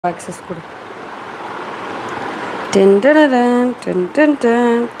access kodu. Tin tin tin tin tin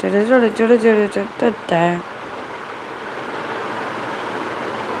tin.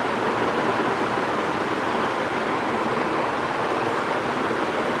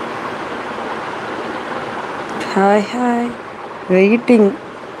 Hi, waiting.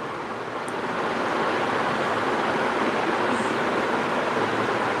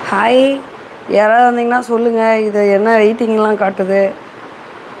 Hi, யாராவது வந்தீங்கன்னா சொல்லுங்கள். இது என்ன வெயிட்டிங்லாம் காட்டுது?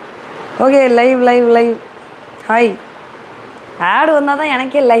 Okay, live. ஹாய், ஆடு வந்தால் தான்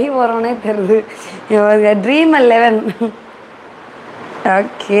எனக்கே லைவ் வரோன்னே தெரியுது. ட்ரீம் 11.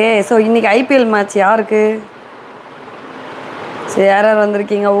 ஓகே, ஸோ இன்றைக்கி ஐபிஎல் மேட்ச் யாருக்கு? சரி, யார்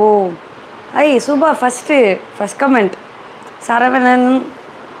வந்திருக்கீங்க? ஓ super. First comment Saravanan,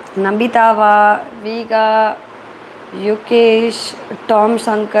 நம்பிதாவா, Vega, Yukesh, Tom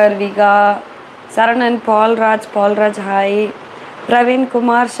Shankar, விகா, Saravanan, Palraj hi, Praveen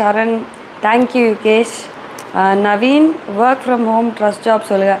Kumar, Charan, thank you Yukesh, Naveen. Work from home trust job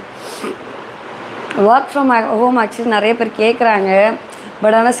சொல்லுங்கள். ஒர்க் ஃப்ரம் ஹோம் ஆக்சுவலி நிறைய பேர் கேட்குறாங்க.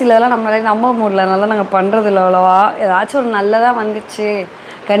 பட் ஆனால் சிலதெல்லாம் நம்மளால நம்ப முடியல, அதனால நாங்கள் பண்ணுறதில்ல அவ்வளோவா. ஏதாச்சும் ஒரு நல்லதாக வந்துச்சு,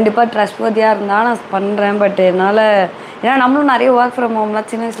 கண்டிப்பாக ட்ரஸ்ட்வர்த்தியாக இருந்தால் நான் பண்ணுறேன். பட் என்னால் ஏன்னா நம்மளும் நிறைய ஒர்க் ஃப்ரம் ஹோம்லாம்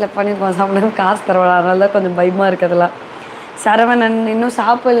சின்ன வயசில் பண்ணியிருக்கோம். சாப்பிட காசு தருவாங்க, அதனால தான் கொஞ்சம் பயமாக இருக்கிறதுலாம். சரவணன் இன்னும்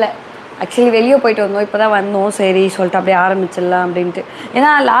சாப்பிடல. ஆக்சுவலி வெளியே போயிட்டு வந்தோம், இப்போ தான் வந்தோம். சரி சொல்லிட்டு அப்படியே ஆரம்பிச்சிடலாம் அப்படின்ட்டு.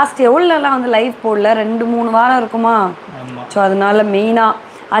 ஏன்னா லாஸ்ட் எவ்வளோலாம் வந்து லைவ் போடல, 2-3 வாரம் இருக்குமா. ஸோ அதனால மெயினாக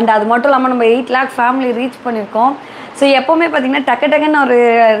அண்ட் அது மட்டும் இல்லாமல் நம்ம 8 lakh ஃபேமிலி ரீச் பண்ணியிருக்கோம். ஸோ எப்போவுமே பார்த்திங்கன்னா டக்குன்னு ஒரு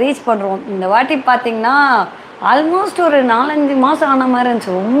ரீச் பண்ணுறோம். இந்த வாட்டி பார்த்திங்கன்னா ஆல்மோஸ்ட் ஒரு 4-5 மாதம் ஆன மாதிரி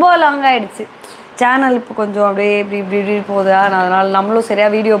இருந்துச்சு. ரொம்ப லாங் ஆகிடுச்சு. சேனல் இப்போ கொஞ்சம் அப்படியே இப்படி போகுதா, அதனால் நம்மளும்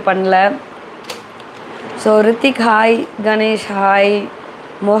சரியாக வீடியோ பண்ணல. So Hrithik hi, Ganesh hi,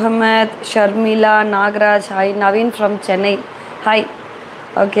 Mohammed, Sharmila, Nagaraj hi, Naveen from Chennai hi.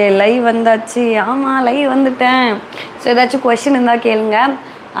 Okay, live வந்தாச்சு. ஆமாம், லைவ் வந்துட்டேன். ஸோ ஏதாச்சும் கொஷின் இருந்தால் கேளுங்க.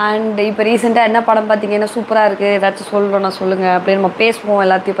 அண்ட் இப்போ ரீசெண்டாக என்ன படம் பார்த்தீங்கன்னா சூப்பராக இருக்குது, ஏதாச்சும் சொல்லணும்னா சொல்லுங்கள். அப்படியே நம்ம பேசுவோம்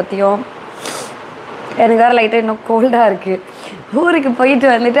எல்லாத்தையும் பற்றியும். எனக்கு வேறு லைட்டாக இன்னும் கோல்டாக இருக்குது. ஊருக்கு போயிட்டு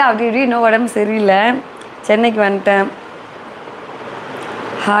வந்துட்டு அப்படி இன்னும் உடம்பு சரியில்லை. சென்னைக்கு வந்துட்டேன்.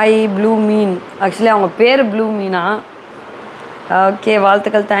 ஹாய் ப்ளூ மீன். ஆக்சுவலி அவங்க பேர் ப்ளூ மீனா. ஓகே,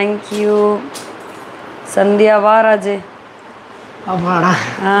 வாழ்த்துக்கள், தேங்க்யூ. சந்தியா வாராஜ்.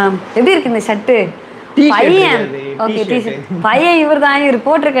 எப்படி இருக்கு இந்த ஷர்ட்டு? பையன் ஓகே, டிஷர்ட் பையன் இவர் தான். இவர்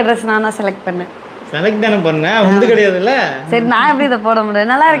போட்டிருக்க ட்ரெஸ் நான் தான் செலக்ட் பண்ணேன். வந்து கிடையாதுல்ல. சரி, நான் எப்படி இதை போட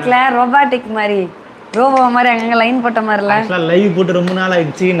முடியும்? நல்லா இருக்குல்ல, ரொபாட்டிக் மாதிரி, ரோபோ மாதிரி அங்கங்க லைன் போட்ட மாதிரில. லைவ் போட்டு ரொம்ப நாள்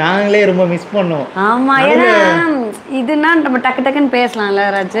ஆயிடுச்சு, நாங்களே ரொம்ப மிஸ் பண்ணோம். ஆமா, ஏன்னா இதுனா நம்ம டக்குன்னு பேசலாம்ல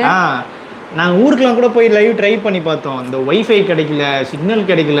ராஜ். நாங்கள் ஊருக்குலாம் கூட போய் லைவ் ட்ரை பண்ணி பார்த்தோம். இந்த ஒய்ஃபை கிடைக்கல, சிக்னல்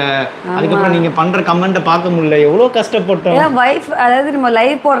கிடைக்கல. அதுக்கப்புறம் நீங்கள் பண்ணுற கமெண்ட்டை பார்க்க முடியல. எவ்வளோ கஷ்டப்பட்டோம். ஏன்னா அதாவது நம்ம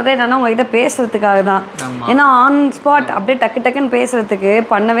லைவ் போடுறதே என்னன்னா உங்ககிட்ட பேசுறதுக்காக தான். ஏன்னா ஆன் ஸ்பாட் அப்படியே டக்குன்னு பேசுறதுக்கு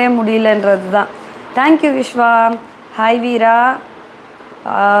பண்ணவே முடியலன்றது தான். தேங்க்யூ விஸ்வா. ஹாய் வீரா.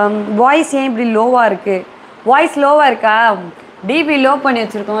 வாய்ஸ் ஏன் இப்படி லோவாக இருக்குது? வாய்ஸ் லோவாக இருக்கா? டிபி லோ பண்ணி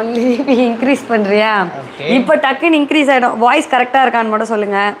வச்சுருக்கோம். டிபி இன்க்ரீஸ் பண்ணுறியா? இப்போ டக்குன்னு இன்க்ரீஸ் ஆகிடும். வாய்ஸ் கரெக்டாக இருக்கான்னு மட்டும்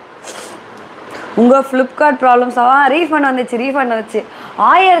சொல்லுங்கள். உங்கள் ஃப்ளிப்கார்ட் ப்ராப்ளம்ஸாவா? ரீஃபண்ட் வந்துச்சு.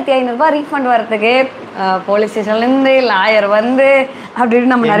 1500 ரீஃபண்ட் வரதுக்கு போலீஸ் ஸ்டேஷன்லேருந்து லாயர் வந்து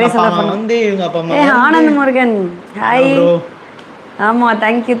அப்படின்னு நம்ம நிறைய செலவு பண்ணோம். ஆனந்த் முருகன் ஹாய். ஆமாம்,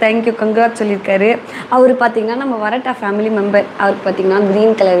 தேங்க்யூ கங்க்ராட் சொல்லியிருக்காரு. அவர் பார்த்தீங்கன்னா நம்ம வரட்டா ஃபேமிலி மெம்பர். அவருக்கு பார்த்தீங்கன்னா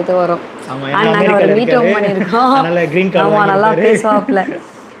க்ரீன் கலர் இது வரும். நாங்கள் அவர் மீட் அவுட் பண்ணியிருக்கோம். ஆமாம், நல்லா பேசுவாப்ல.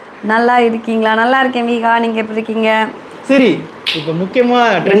 நல்லா இருக்கீங்களா? நல்லா இருக்கேன் வீகா, நீங்கள் எப்படி இருக்கீங்க? சரி, இப்போ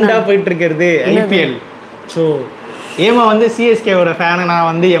முக்கியமாக ட்ரெண்டாக போயிட்டு இருக்கிறது ஐபிஎல். ஸோ ஏமா வந்து சிஎஸ்கேவோட ஃபேனு, நான்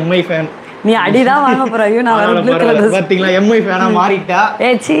வந்து எம்ஐ ஃபேன். நீ அடிதான் வாங்க போற. ஐயோ, நான் பாத்தீங்களா எம்ஐ ஃபேனா மாறிட்டா.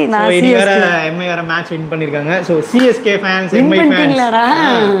 நான் எம்ஐ வேற மேட்ச் வின் பண்ணிருக்காங்க. So CSK fans, Mi fans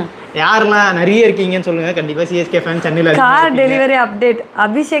யாரெல்லாம் நிறைய இருக்கீங்கன்னு சொல்லுங்க. கண்டிப்பா சிஎஸ்கே ஃபேன் சென்னையில car delivery update.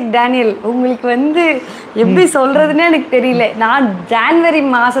 Abhishek Daniel, உங்களுக்கு வந்து எப்படி சொல்றதுன்னே எனக்கு தெரியல. நான் ஜான்வரி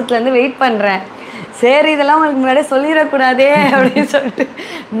மாசத்துல இருந்து வெயிட் பண்றேன். சரி, இதெல்லாம் உங்களுக்கு முன்னாடியே சொல்லிடக்கூடாதே அப்படின்னு சொல்லிட்டு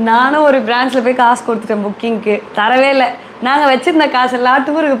நானும் ஒரு பிரான்ச்சில் போய் காசு கொடுத்துட்டேன் புக்கிங்க்கு. தரவே இல்லை. நாங்கள் வச்சுருந்த காசு எல்லாம்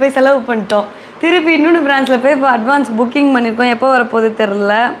டூருக்கு போய் செலவு பண்ணிட்டோம். திருப்பி இன்னொன்று பிரான்ச்சில் போய் இப்போ அட்வான்ஸ் புக்கிங் பண்ணியிருக்கோம். எப்போ வரப்போகுது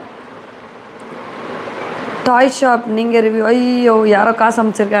தெரில. டாய் ஷாப் நீங்கள் ரிவ்யூ. ஐயோ, யாரோ காசு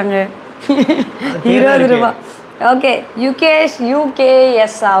அமைச்சிருக்காங்க 20 ரூபா. ஓகே, யுகேஷ்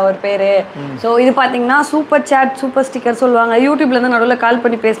யூகேஎஸ் அவர் பேர். ஸோ இது பார்த்தீங்கன்னா சூப்பர் சேட், சூப்பர் ஸ்டிக்கர் சொல்லுவாங்க. யூடியூப்லேருந்து நடுவில் கால்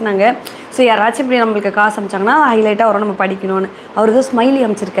பண்ணி பேசினாங்க. ஸோ யாராச்சும் இப்படி நம்மளுக்கு காசு அமைச்சாங்கன்னா ஹைலைட்டாக வரும், நம்ம படிக்கணும்னு. அவர் தான் ஸ்மைலி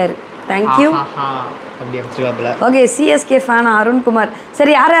அமைச்சிருக்காரு. தேங்க்யூ. அப்படி அடிச்சுவாப்ல. Okay, CSK fan Arunkumar.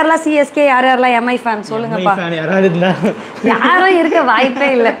 சரி, யார் யாரெல்லாம் சிஎஸ்கே, யார் யாரெல்லாம் எம்ஐ ஃபேன் சொல்லுங்கப்பா. யாராவது இருந்தா யாரும் இருக்க வாய்ப்பே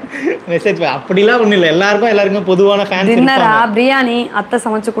இல்லை. மெசேஜ் அப்படிலாம் ஒன்றும் இல்லை, எல்லாருக்கும் பொதுவான ஃபேன்ஸ். டின்னரா? பிரியாணி அத்தை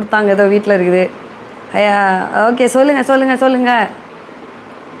சமைச்சு கொடுத்தாங்க, ஏதோ வீட்டில் இருக்குது. ஓகே, சொல்லுங்க.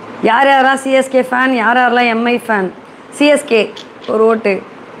 யார் யாரெல்லாம் சிஎஸ்கே ஃபேன், யார் யாரெல்லாம் எம்ஐ ஃபேன்? சிஎஸ்கே ஒரு ஓட்டு.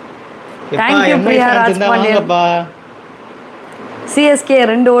 தேங்க்யூ பிரியா ராஜ்பாண்டியன். சிஎஸ்கே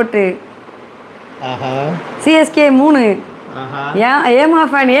 2 ஓட்டு. சிஎஸ்கே 3. ஏமா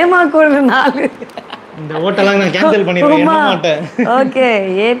ஃபேன், ஏமா கோல் 4. இந்த ஓட்டெல்லாம் நான் கேன்சல் பண்ணிடுவேன், என்ன மாட்டேன். ஓகே,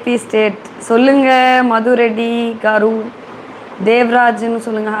 ஏபி ஸ்டேட் சொல்லுங்க. மதுரெடி காரு தேவராஜ்னு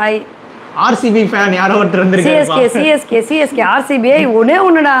சொல்லுங்க. ஹாய். ஆர்சிபி ஃபேன் யாரோ ஒருத்தர் வந்திருக்காரு. சிஎஸ்கே ஆர்சிபி ஒண்ணே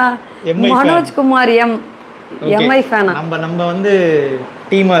ஒண்ணுடா. மனோஜ் குமார் எம்ஐ ஃபேனா? நம்ம வந்து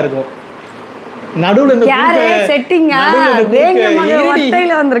டீமா இருக்கோம். நடுவுல இந்த செட்டிங்கா வேங்க மக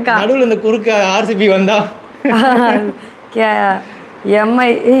வட்டையில வந்திருக்கா. நடுவுல இந்த குறுக்க ஆர்சிபி வந்தா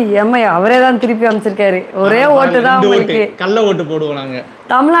எம்ஐ அவரே தான் திருப்பி அமைச்சிருக்காரு. ஒரே ஓட்டு தான் உங்களுக்கு. கள்ள ஓட்டு போடுவோம் நாங்க.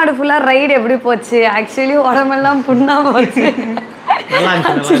 தமிழ்நாடு ஃபுல்லா ரைடு எப்படி போச்சு? ஆக்சுவலி உடம்பெல்லாம் புண்ணா போச்சு.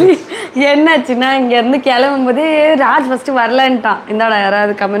 என்னாச்சுன்னா இங்க இருந்து கிளம்பும் போது ராஜ் ஃபர்ஸ்ட் வரலன்ட்டான். இந்தாடா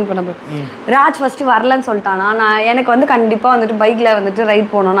யாராவது கமெண்ட் பண்ண. ராஜ் ஃபர்ஸ்ட் வரலன்னு சொல்லிட்டானா. நான் எனக்கு வந்து கண்டிப்பா வந்துட்டு பைக்ல வந்துட்டு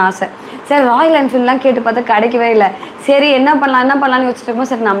ரைட் போகணும்னு ஆசை. சரி, ராயல் என்ஃபீல்ட்லாம் கேட்டு பார்த்தா கிடைக்கவே இல்லை. சரி, என்ன பண்ணலாம்னு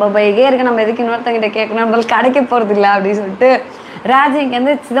யோசிச்சிருக்கோம். சரி, நம்ம பைக்கே இருக்கு, நம்ம எதுக்கு இன்னொருத்தங்கிட்ட கேட்கணும், நம்மளால கிடைக்க போறது இல்லை அப்படின்னு சொல்லிட்டு ராஜ்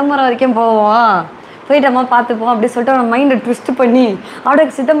இங்கேருந்து சிதம்பரம் வரைக்கும் போவோம், போயிட்டோமா பார்த்துப்போம் அப்படின்னு சொல்லிட்டு அவன் மைண்டை ட்விஸ்ட் பண்ணி அப்படியே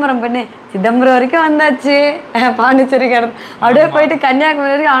சிதம்பரம் வரைக்கும் வந்தாச்சு. பாண்டிச்சேரி கிடந்து அப்படியே போயிட்டு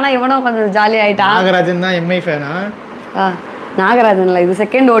கன்னியாகுமரி வரைக்கும். ஆனால் இவனும் கொஞ்சம் ஜாலி ஆயிட்டான். நாகராஜன் தான் எம்ஐ ஃபேனா? நாகராஜன் இல்லை, இது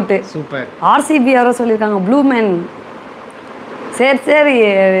செகண்ட் ஓட்டு. சூப்பர். ஆர்சிபி யாரோ சொல்லியிருக்காங்க, ப்ளூ மேன். சரி,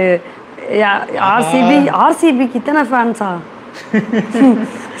 ஆர்சிபிக்கு இத்தனை ஃபேன்ஸா?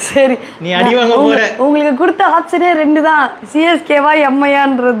 சரி, நீ அடி வாங்க போற. உங்களுக்கு கொடுத்த ஆப்ஷனே 2 தான், சிஎஸ்கேவா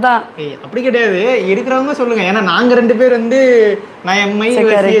எம்ஐயான்றது தான். அப்படி கிடையாது, இருக்கிறவங்க சொல்லுங்க. ஏன்னா நாங்க 2 பேர் வந்து நான் எம்ஐ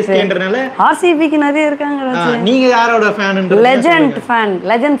சிஎஸ்கேன்றனால ஆர்சிபிக்கு நிறைய இருக்காங்க. நீங்க யாரோட ஃபேன்?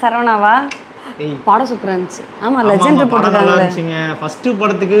 லெஜெண்ட் சரவணாவா? படம் சூப்பரா இருந்துச்சு. ஆமா, லெஜெண்ட் போட்டுருக்காங்க. ஃபர்ஸ்ட்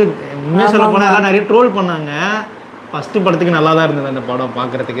படத்துக்கு உண்மையா சொல்ல போனா எல்லாம் நிறைய ட்ரோல் பண்ணாங்க. ஃபர்ஸ்ட் படத்துக்கு நல்லா தான் இருந்தது அந்த படம்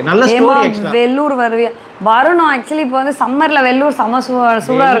பார்க்கறதுக்கு. நல்ல ஸ்டோரி. எக்ஸ்ட்ரா வெல்லூர் வரணும். ஆக்சுவலி இப்போ வந்து சம்மர்ல வெல்லூர்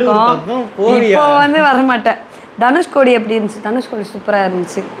சூடா இருக்கும். இப்போ வந்து வரமாட்டேன். தனுஷ்கோடி எப்படி இருந்துச்சு? தனுஷ்கோடி சூப்பரா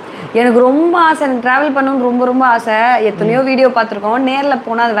இருந்துச்சு. எனக்கு ரொம்ப ஆசை, எனக்கு டிராவல் பண்ணணும்னு ரொம்ப ரொம்ப ஆசை. எத்தனையோ வீடியோ பார்த்துருக்கோம். நேரில்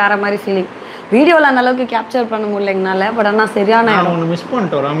போனால் அது வேற மாதிரி ஃபீலிங். வீடியோவில் அந்த அளவுக்கு கேப்சர் பண்ண முடியலங்கனால. பட் ஆனால் சரியான ஒன்று மிஸ்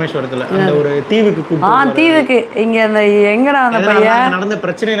பண்ணிட்டோம் ராமேஸ்வரத்தில். அந்த ஒரு தீவுக்கு தீவுக்கு இங்கே அந்த எங்கடா அந்த பையன் நடந்த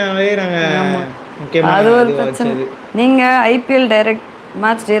பிரச்சனைனாலே நாங்கள் அது ஒரு பிரச்சனை. நீங்க ஐபிஎல்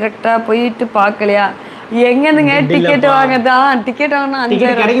மேட்ச் டைரக்டா போயிட்டு பார்க்கலையா? எங்கந்துங்க டிக்கெட் வாங்கதான்? டிக்கெட்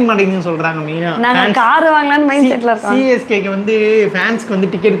வாங்கினா கிடைக்க மாட்டேங்குதுன்னு சொல்றாங்க. மெயினா நாங்க கார் வாங்கலாம்னு மைண்ட் செட்ல இருக்கோம். சிஎஸ்கேக்கு வந்து ஃபேன்ஸ்க்கு வந்து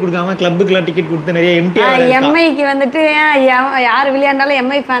டிக்கெட் கொடுக்காம கிளப்புக்குலாம் டிக்கெட் கொடுத்து நிறைய எம்டி. எம்ஐக்கு வந்துட்டு யார் விளையாண்டாலும்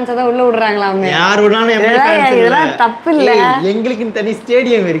எம்ஐ ஃபேன்ஸ் தான் உள்ள விடுறாங்களாமே. யார் விடாலும் எம்ஐ ஃபேன்ஸ். இதெல்லாம் தப்பு இல்ல. எங்களுக்கு தனி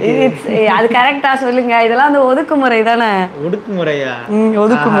ஸ்டேடியம் இருக்கு. அது கரெக்டா சொல்லுங்க. இதெல்லாம் அந்த ஒதுக்குமுறை தானே? ஒடுக்குமுறையா?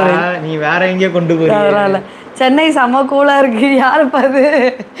 ஒதுக்குமுறை. நீ வேற எங்கேயோ கொண்டு போய். அதனால சென்னை செம்ம கூலா இருக்கு. யாரு பாது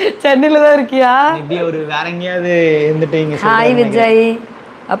சென்னையில தான் இருக்கியா? இப்படியே ஒரு வேற எங்கேயாவது இருந்துட்டீங்க. ஹாய் விஜய்.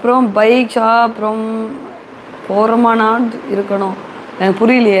 அப்புறம் பைக் ஷாப் அப்புறம் போறமானா இருக்கணும். எனக்கு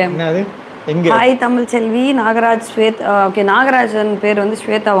புரியலையே. ஹாய் தமிழ் செல்வி. நாகராஜ் ஸ்வேத். ஓகே, நாகராஜன் பேர் வந்து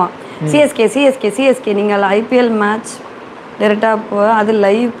ஸ்வேதாவான். சிஎஸ்கே நீங்கள் ஐபிஎல் மேட்ச் டேரெக்டாக போ, அது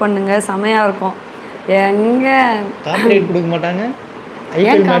லைவ் பண்ணுங்க, செமையாக இருக்கும். எங்க கார்ப்பரேட் கொடுக்க மாட்டாங்க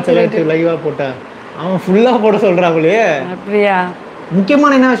ஐபிஎல் மேட்ச் லைவா போட்டா? அவன் ஃபுல்லா போட சொல்றாங்களே. அப்படியா?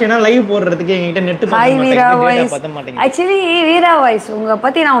 முக்கியமான என்ன விஷயம்னா லைவ் போடுறதுக்கு எங்ககிட்ட நெட் பத்த மாட்டேங்குது. ஆக்சுவலி வீரா வாய்ஸ் உங்களை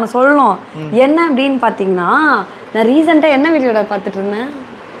பத்தி நான் ஒன்று சொல்லணும். என்ன அப்படின்னு பார்த்தீங்கன்னா, நான் ரீசெண்டாக என்ன வீடியோட பார்த்துட்டு இருந்தேன்.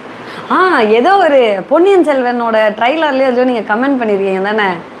 ஏதோ ஒரு பொன்னியின் செல்வனோட ட்ரைலர்லேயே ஏதோ நீங்கள் கமெண்ட் பண்ணியிருக்கீங்க தானே?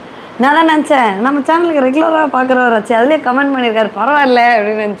 நான் தான் நினச்சேன் நம்ம சேனலுக்கு ரெகுலராக பார்க்குறவராச்சு, அதுலேயே கமெண்ட் பண்ணியிருக்காரு, பரவாயில்ல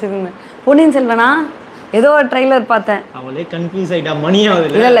அப்படின்னு நினச்சிருந்தேன். பொன்னியின் செல்வனா ஏதோ ஒரு ட்ரைலர் பார்த்தேன். அவளே கன்ஃபியூஸ் ஆயிட்டா. மணி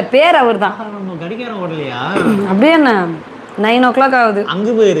ஆகுது. இல்ல பேர் அவர் தான். நம்ம கடிகாரம் ஓடலையா? அப்படியே என்ன 9 o'clock ஆகுது.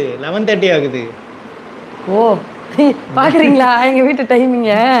 அங்க போயிரு 11:30 ஆகுது. ஓ பாக்குறீங்களா எங்க வீட்டு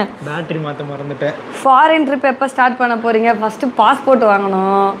டைமிங்க? பேட்டரி மாத்த மறந்துட்டேன். ஃபாரின் ட்ரிப் எப்போ ஸ்டார்ட் பண்ண போறீங்க? ஃபர்ஸ்ட் பாஸ்போர்ட்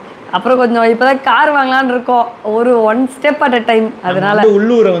வாங்கணும், அப்புறம் கொஞ்சம் இப்பதான் கார் வாங்கலாம்னு இருக்கோம். ஒரு 1 step at a time. அதனால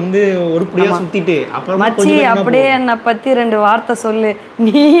உள்ளூரை வந்து ஒரு புடியா சுத்திட்டு அப்புறம் மச்சி அப்படியே என்ன பத்தி 2 வார்த்தை சொல்லு.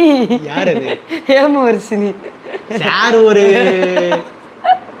 நீ யார் அது? ஹேமவர்ஷினி. யார்? ஒரு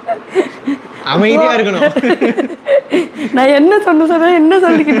அமைதியா இருக்கணும். நான் என்ன சொன்னேன் என்ன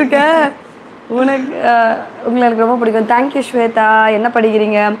சொல்லிக்கிட்டு இருக்கேன்? உங்களுக்கு ரொம்ப பிடிக்கும். தேங்க்யூ ஸ்வேதா. என்ன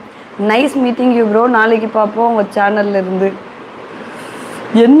படிக்கிறீங்க? Nice meeting you bro. நாளைக்கு பார்ப்போம் உங்கள் சேனல்ல இருந்து.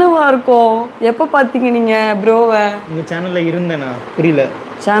 என்னவா இருக்கும்? எப்போ பார்த்தீங்க நீங்கள் ப்ரோவை? உங்கள் சேனலில் இருந்தேண்ணா, புரியல.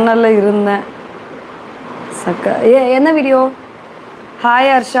 சேனலில் இருந்தேன். சக்கா என்ன வீடியோ?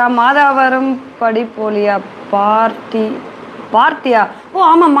 ஹாய் ஹர்ஷா. மாதாவரம் படிப்போலியா? பார்ட்டியா? ஓ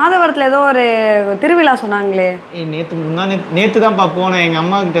ஆமாம், மாதவரத்தில் ஏதோ ஒரு திருவிழா சொன்னாங்களே. நேற்று தான் போனேன், எங்கள்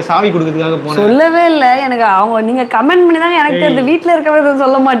அம்மா கிட்ட சாவி கொடுக்கறதுக்காக போனேன். சொல்லவே இல்லை எனக்கு. அவங்க நீங்கள் கமெண்ட் பண்ணி தாங்க எனக்கு தெரியுது. வீட்டில் இருக்கவே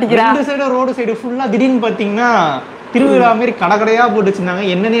சொல்ல மாட்டேங்கிறேன். இந்த சைடு ரோடு சைடு ஃபுல்லாக திடீர்னு பார்த்தீங்கன்னா திருவிழா மாதிரி கடைக்கடையாக போட்டு வச்சுருந்தாங்க.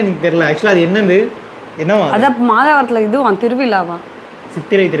 என்னன்னு எனக்கு தெரியல ஆக்சுவலாக. அது என்னவா? அதான் மாதவரத்தில் இதுவும் திருவிழாவா?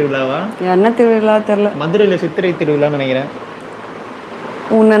 சித்திரை திருவிழாவா? என்ன திருவிழா தெரியல. மதுரையில் சித்திரை திருவிழான்னு நினைக்கிறேன்.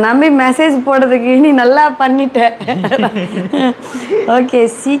 உன்னை நம்பி மெசேஜ் போடுறதுக்கு நீ நல்லா பண்ணிட்ட. ஓகே,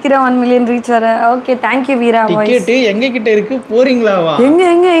 சீக்கிரம் 1 மில்லியன் ரீச் வர. ஓகே, தேங்க்யூ வீரா. டிக்கெட் எங்க கிட்ட இருக்கு, போறீங்களாவா?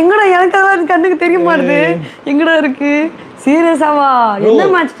 எங்கடா எனக்கு கண்ணுக்கு தெரிய மாட்டுது. எங்கடா இருக்கு? சீரியஸாவா? என்ன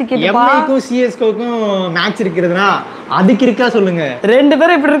மேட்ச் டிக்கெட்? எம்ஐக்கும் சிஎஸ்கேக்கும் மேட்ச் இருக்குதுனா அதுக்கு இருக்கா சொல்லுங்க. ரெண்டு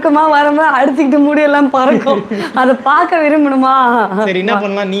பேரும் இப்படி இருக்குமா? வரமா அடிச்சுக்கிட்டு முடி எல்லாம் பறக்கும். அதை பார்க்க விரும்பணுமா? சரி, என்ன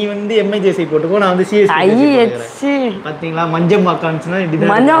பண்ணலாம்? நீ வந்து எம்ஐ ஜெர்சி போட்டுக்கோ, நான் வந்து சிஎஸ்கே. பாத்தீங்களா, மஞ்சள் மாக்கான்ஸ்னா இப்படி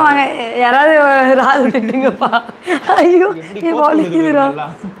மஞ்சள் வாங்க. யாராவது ராது திட்டுங்கப்பா. ஐயோ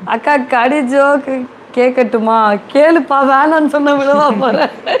அக்கா கடி ஜோக்கு கேட்கட்டுமா? கேளுப்பா. வேணான்னு சொன்ன விழவா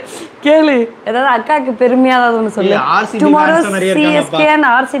போறேன். கேளு. ஏதாவது அக்காவுக்கு பெருமையா ஏதாவது ஒன்று சொல்லு. Tomorrow CSK and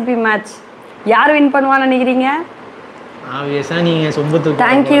RCB match. யார் வின் பண்ணுவான்னு நினைக்கிறீங்க? ஆப்வியஸா நீங்க சொம்பத்து.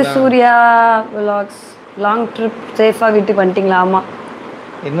 Thank you Surya vlogs. Long trip சேஃபா வீட்டுக்கு வந்துட்டீங்களா? ஆமா.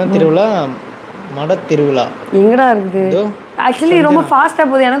 என்ன திருவிழா? மட திருவிழா எங்கடா இருக்குது? ஆக்சுவலி ரொம்ப ஃபாஸ்ட்டாக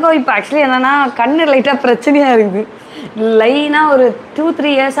போகுது. எனக்கும் இப்போ ஆக்சுவலி என்னன்னா கண்ணு லைட்டாக பிரச்சனையாக இருக்குது. லைனாக ஒரு 2-3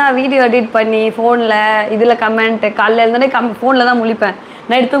 இயர்ஸாக வீடியோ எடிட் பண்ணி ஃபோனில் இதில் கமெண்ட் காலையில் இருந்தோடனே ஃபோனில் தான் முழிப்பேன்.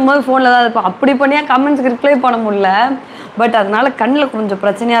 நைட் தூங்கும்போது ஃபோனில் தான் இருப்பேன். அப்படி பண்ணியா கமெண்ட்ஸ்க்கு ரிப்ளை பண்ண முடியல. பட் அதனால கண்ணில் கொஞ்சம்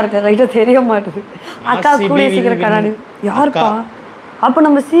பிரச்சனையாக இருக்குது. லைட்டாக தெரிய மாட்டுது. அக்கா கூட சீக்கிரம் கண்ணாடி. யாருப்பா? அப்போ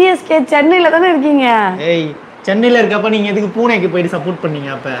நம்ம சிஎஸ்கே சென்னையில் தானே இருக்கீங்க. சென்னையில இருக்கப்ப நீங்க எதுக்கு பூனேக்கு போயிட்டு சப்போர்ட் பண்ணீங்க?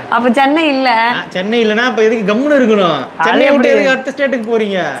 அப்ப சென்னை இல்ல. சென்னை இல்லனா அப்ப எதுக்கு கம்முன்னு இருக்கணும்? சென்னை விட்டு எதுக்கு அடுத்த ஸ்டேட்டுக்கு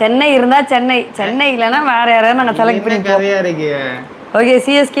போறீங்க? சென்னை இருந்தா சென்னை, சென்னை இல்லனா வேற யாரையாவது நாங்க செலக்ட் பண்ணி கதையா இருக்கு. Okay,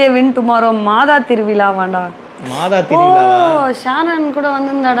 CSK win tomorrow. மாதா திருவிழா வேண்டா. மாதா திருவிழா. ஓ, ஷானன் கூட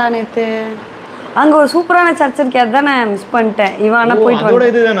வந்திருந்தாடா நேத்து. அங்க ஒரு சூப்பரான சர்ச் இருக்கு, அதானே மிஸ் பண்ணிட்டேன். இவனா போயிட்டு அதோட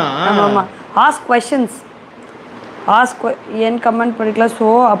இதுதானா? ஆமா. Ask questions. ஏன் கமெண்ட் படிக்கல? சோ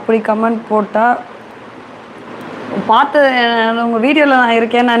அப்படி கமெண்ட் போட்டா பார்த்து உங்க வீடியோல நான்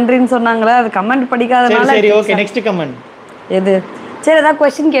இருக்கேன் நன்றின்னு சொன்னாங்களே, அது கமெண்ட் படிக்காதனால. சரி, ஓகே, நெக்ஸ்ட் கமெண்ட் எது? சரி, ஏதாவது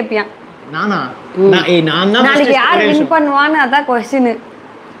क्वेश्चन கேப்பியா? நான் தான் நாளைக்கு யார் வின் பண்ணுவான்னு அதான் क्वेश्चन.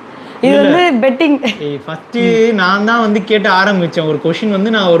 இது வந்து பெட்டிங். ஃபர்ஸ்ட் நான் தான் வந்து கேட்ட ஆரம்பிச்சேன். ஒரு क्वेश्चन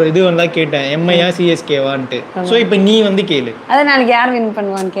வந்து நான் ஒரு இது வந்தா கேட்டேன், எம்ஐயா சிஎஸ்கேவான்ட்டு. சோ இப்போ நீ வந்து கேளு. அத நாளைக்கு யார் வின்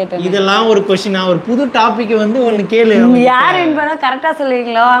பண்ணுவான்னு கேட்டேன். இதெல்லாம் ஒரு क्वेश्चन. ஒரு புது டாபிக் வந்து ஒன்னு கேளு. யார் வின் பண்ணா கரெக்ட்டா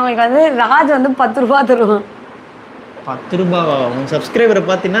சொல்லுவீங்களோ அவங்களுக்கு வந்து ராஜ் வந்து 10 ரூபாய் தருவான். 10 ரூபாவா? உன் சப்ஸ்கிரைபரை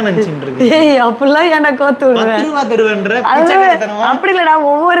பார்த்தினா நினைச்சிட்டு இருக்கு. ஏய், அப்பலாம் ஏன்டா கோத்து விடுற? 10 ரூபாய் தருவேன்ற அப்படி இல்லடா,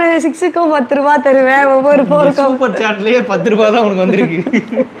 ஒவ்வொரு 6க்கும் 10 ரூபாய் தருவேன், ஒவ்வொரு 4க்கும். சூப்பர் சாட்லயே 10 ரூபாய் தான் உனக்கு வந்திருக்கு.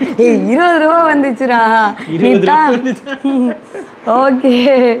 ஏய், 20 ரூபாய் வந்துச்சுடா. 20 ரூபாய் வந்துச்சு. ஓகே,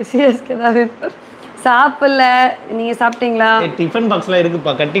 சிஎஸ்கே தான். சாப்பிடல, நீங்க சாப்பிட்டீங்களா? டிஃபன் பாக்ஸ்லாம்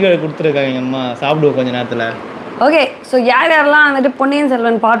இருக்குப்பா, கட்டி கொடுத்துருக்காங்க அம்மா. சாப்பிடுவோம் கொஞ்ச நேரத்துல. ஓகே, ஸோ யாரெல்லாம் வந்துட்டு பொன்னியின்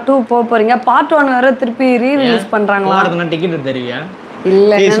செல்வன் பார்ட் 2 போக போறீங்க? பார்ட் 1 வேற திருப்பி ரீரிலீஸ் பண்றாங்களா? டிக்கெட் தருவியா?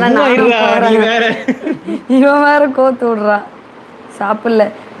 இல்ல, இவன் வேற கோத்து விடுறான். சாப்பிடல.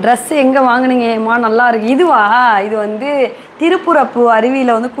 ட்ரெஸ் எங்க வாங்குனீங்கம்மா? நல்லா இருக்கு. இதுவா? இது வந்து திருப்புரப்பு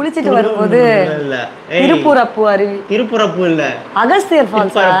அருவியில வந்து குளிச்சுட்டு வரும்போது. திருப்புரப்பு அருவி. திருப்புரப்பு இல்ல, அகஸ்தியர்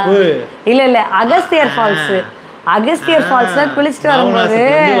ஃபால்ஸ். இல்ல அகஸ்தியர் ஃபால்ஸ். அகஸ்தியர் ஃபால்ஸ்ல குளிச்சுட்டு வரும்போது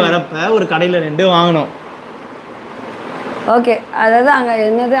வரப்ப ஒரு கடையில நின்று வாங்கணும். ஓகே, அதாவது அங்கே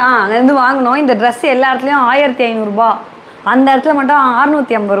என்னது அங்கேருந்து வாங்கினோம். இந்த ட்ரெஸ் எல்லா இடத்துலையும் 1500 ரூபாய், அந்த இடத்துல மட்டும்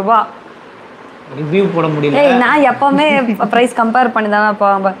 650 ரூபாய். ரிவ்யூ போட முடியல. ஏய், நான் எப்போவுமே ப்ரைஸ் கம்பேர் பண்ணி தானே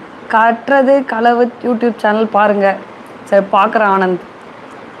பார்ப்பேன். கட்டுறது களவு யூடியூப் சேனல் பாருங்கள். சரி, பார்க்குறேன் ஆனந்த்.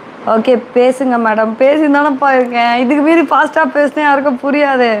 ஓகே, பேசுங்க மேடம். பேசியிருந்தாலும் பாருங்க. இதுக்கு மீறி ஃபாஸ்ட்டாக பேசினேன், யாருக்கும்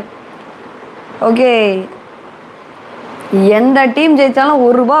புரியாது. ஓகே, எந்த டீம் ஜெயிச்சாலும்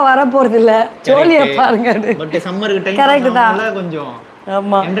 1 ரூபாய் வர போறது இல்ல. ஜோலியா பாருங்க. பட் சம்மருக்கு டைம் கரெக்ட் தான். கொஞ்சம்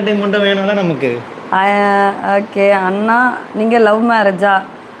ஆமா, என்டர்டெயின்மென்ட் வேணும்ல நமக்கு. ஓகே, அண்ணா நீங்க லவ் மேரேஜா?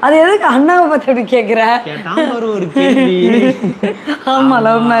 அது எதுக்கு அண்ணாவை பத்தி அப்படி கேக்குற? கேட்டாம ஒரு கேள்வி. ஆமா,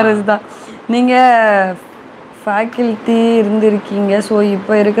 லவ் மேரேஜ் தான். நீங்க ஃபேக்கல்ட்டி இருந்திருக்கீங்க. ஸோ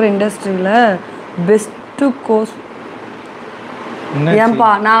இப்போ இருக்கிற இண்டஸ்ட்ரியில பெஸ்ட் கோர்ஸ்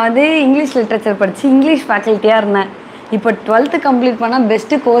ஏன்பா? நான் வந்து இங்கிலீஷ் லிட்ரேச்சர் படிச்சு இங்கிலீஷ் ஃபேக்கல்ட்டியா இருந்தேன். இப்போ 12th கம்ப்ளீட் பண்ணால்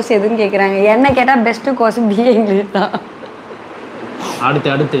பெஸ்ட்டு கோர்ஸ் எதுன்னு கேட்குறாங்க. என்ன கேட்டால் பெஸ்ட்டு கோர்ஸ் பிஏ இங்கிலீஷ் தான்.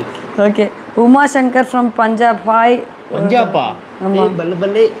 அடுத்து okay. Uma Shankar from Punjab. Hi. பஞ்சாபா? பல்ல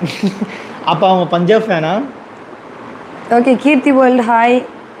பல்லே. அப்போ அவங்க பஞ்சாப் ஃபேனா? ஓகே. கீர்த்தி வேர்ல்டு ஹாய்.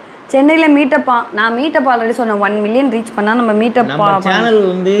 சென்னையில் மீட்டப்பா. நான் மீட்டப் ஆல்ரெடி சொன்னேன் 1 மில்லியன் ரீச் பண்ணால் நம்ம மீட்டப் சேனல்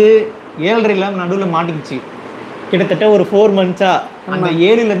வந்து 7.5 நடுவில் மாட்டிக்கிச்சு. கிட்டத்தட்ட ஒரு 4 months அந்த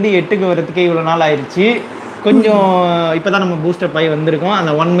 7லேருந்து 8க்கு வரதுக்கே இவ்வளோ நாள் ஆயிடுச்சு. கொஞ்சம் இப்போதான் நம்ம பூஸ்டப் ஆகி வந்திருக்கோம்.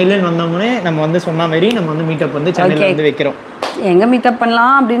 அந்த 1 மில்லியன் வந்தோடனே நம்ம வந்து சொன்ன மாதிரி நம்ம வந்து மீட்டப் வந்து சென்னையில் வந்து வைக்கிறோம். எங்கே மீட்டப்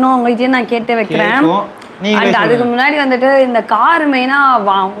பண்ணலாம் அப்படின்னு உங்கள்கிட்டயே நான் கேட்டு வைக்கிறேன். அண்ட் அதுக்கு முன்னாடி வந்துட்டு இந்த கார்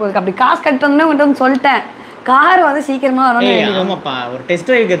மெயினாக அப்படி காசு கட்டு வந்து உங்கள்கிட்ட சொல்லிட்டேன். கார் வந்து சீக்கிரமா வரணும். ஆமாப்பா, ஒரு டெஸ்ட்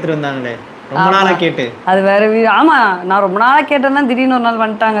ட்ரைவ் எடுத்துட்டு வந்தாங்களே ரொம்ப நாளா கேட்டு. அது வேற ஆமா, நான் ரொம்ப நாளா கேட்டேன்னா திடீர்னு ஒரு நாள்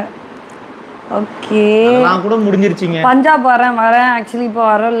வந்துட்டாங்க. ஓகே, நான் கூட முடிஞ்சிருச்சுங்க. பஞ்சாப் வரேன் ஆக்சுவலி இப்போ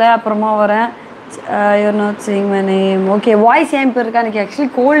வரல, அப்புறமா வரேன். You're not saying my name. Okay, voice ஏன் இப்போ இருக்கா? எனக்கு ஆக்சுவலி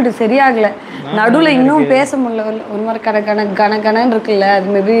கோல்டு சரியாகல, நடுவில் இன்னும் பேச முடியல. ஒரு மாதிரி கணன்னு இருக்குல்ல, அது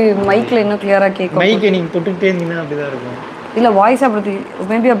மேபி மைக்கில் இன்னும் கிளியராக கேட்கும். மைக்கை நீங்கள் தொட்டுக்கிட்டே இருந்தீங்கன்னா அப்படிதான் இருக்கும். இல்லை வாய்ஸ் அப்படி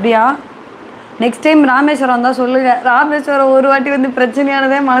மேபி அப்படியா? நெக்ஸ்ட் டைம் ராமேஸ்வரம் தான் சொல்லுங்க. ராமேஸ்வரம் ஒரு வாட்டி வந்து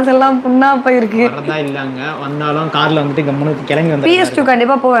பிரச்சனையானதே, மனசெல்லாம் புண்ணா போயிருக்கு. இல்லைங்க, வந்தாலும் காரில் வந்துட்டு கம்முன்னு கிளம்பி வந்து PS2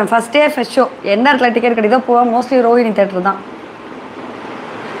 கண்டிப்பாக போவேன். ஃபர்ஸ்ட் டே ஃபர்ஸ்ட் ஷோ எந்த இடத்துல டிக்கெட் கிடைக்குதோ போவேன். மோஸ்ட்லி ரோஹிணி தேட்டர் தான்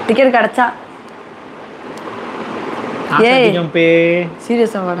டிக்கெட் கிடைச்சா.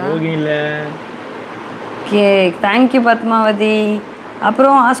 சீரியஸா வாடா? Okay, thank you Padmavathi.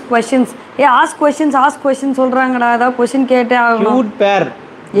 அப்புறம் ஆஸ்க் கொஸ்டின்ஸ். Ask questions சொல்றாங்கடா. ஏதாவது கொஸ்டின் கேட்டே ஆகணும்.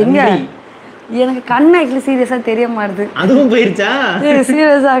 எங்க எனக்கு கண்ணு ஆக்சுவலி சீரியஸாக தெரிய மாட்டுது. அதுவும் போயிருச்சா?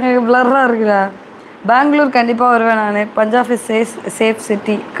 சீரியஸாக பிளர்ராக இருக்குடா. பெங்களூர் கண்டிப்பாக வருவேன் நான். பஞ்சாப் இஸ் சேஃப்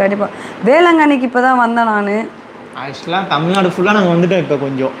சிட்டி கண்டிப்பாக. வேளாங்கண்ணிக்கு இப்போ தான் வந்தேன் நான். ஆக்சுவலாக தமிழ்நாடு ஃபுல்லாக நாங்கள் வந்துட்டோம் இப்போ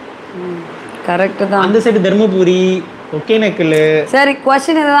கொஞ்சம். கரெக்டு தான். அந்த சைடு தர்மபுரி, ஒகேனக்கல். சரி,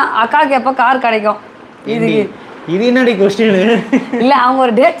 கொஸ்டின் இதுதான். அக்காவுக்கு எப்போ கார் கிடைக்கும்? இது என்னடி கொஸ்டின்? இல்லை, அவங்க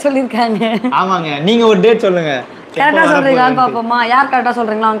ஒரு டேட் சொல்லியிருக்காங்க. ஆமாங்க, நீங்கள் ஒரு டேட் சொல்லுங்க. கரெக்டா சொல்றீங்களான்னு பாப்போமா? யார் கரெக்டா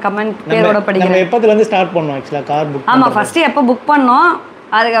சொல்றீங்களோ அவங்க கமெண்ட் பேரோட படிக்கிறேன். நம்ம எப்பத்துல இருந்து ஸ்டார்ட் பண்ணோம் एक्चुअली கார் புக்? ஆமா, ஃபர்ஸ்ட் எப்போ புக் பண்ணோம்,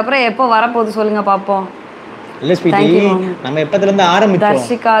 அதுக்கு அப்புறம் எப்போ வர போகுது சொல்லுங்க பாப்போம். இல்ல ஸ்வீட்டி, நம்ம எப்பத்துல இருந்து ஆரம்பிச்சோம்?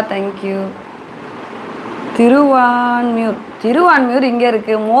 Darshika thank you. திருவான்மியூர் இங்க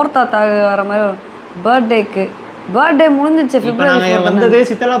இருக்கு. மோர் தாத்தா வர மாதிரி பர்த்டே முடிஞ்சிச்சு. பிப்ரவரி வந்ததே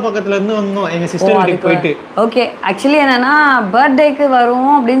சித்தலா பக்கத்துல இருந்து வந்தோம், எங்க சிஸ்டர் வீட்டுக்கு போயிட்டு. ஓகே, ஆக்சுவலி என்னன்னா பர்த்டேக்கு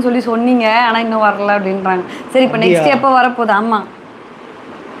வரும் அப்படின்னு சொன்னீங்க, ஆனா இன்னும் வரல அப்படின்றாங்க. சரி, இப்போ நெக்ஸ்ட் எப்போ வரப்போகுது? ஆமா,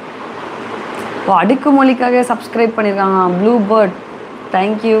 அடுக்குமொழிக்காக சப்ஸ்கிரைப் பண்ணிருக்காங்க. Blue bird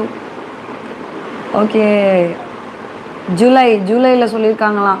thank you. ஓகே, ஜூலைல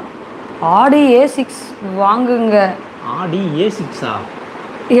சொல்லியிருக்காங்களாம். ஆடி A6 வாங்குங்க. ஆடி A6ஆ?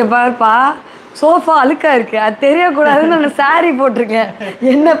 இங்க பாருப்பா, சோஃபா அழுக்கா இருக்கு, அது தெரியக்கூடாதுன்னு நான் சாரி போட்டிருக்கேன்.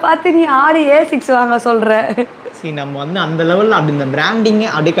 என்ன பார்த்து நீ ஆடி A6 வாங்க சொல்ற? சரி, நம்ம வந்து அந்த லெவல்ல அப்படி இந்த பிராண்டிங்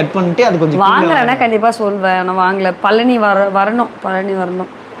அப்படியே கட் பண்ணிட்டு அது கொஞ்சம் வாங்குறேன்னா கண்டிப்பா சொல்வேன். நான் வாங்கல. பழனி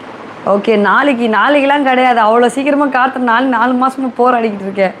வரணும். ஓகே, நாளைக்கெல்லாம் கிடையாது. அவ்வளோ சீக்கிரமா காத்து 4 மாசமா போர் அடிக்கிட்டு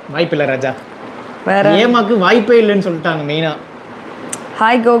இருக்கேன். வாய்ப்பில்லை ராஜா. வேற ஏமாக்கு வாய்ப்பே இல்லைன்னு சொல்லிட்டாங்க மெயினா.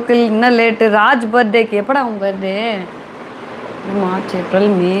 ஹாய் கோகுல், இன்னும் லேட்டு. ராஜ் பர்த்டேக்கு எப்படா உங்க பர்த்டே? மார்ச், ஏப்ரல்,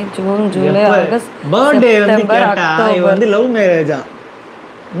 மே, ஜூன், ஜூலை, ஆகஸ்ட், பர்த்டே வந்து கேட்டா இது வந்து லவ் மேரேஜா?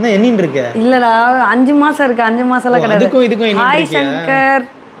 என்ன எண்ணிட்டு இருக்க? இல்லடா, 5 மாசம் இருக்கு. 5 மாசம்லாம் கிடையாது. இதுக்கும் ஹாய் சங்கர்,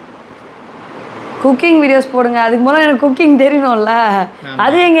 குக்கிங் வீடியோஸ் போடுங்க. அதுக்கு முதல்ல எனக்கு குக்கிங் தெரியணும்ல.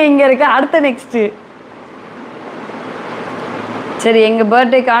 அது இங்க இருக்கு. அடுத்த நெக்ஸ்ட். சரி, எங்க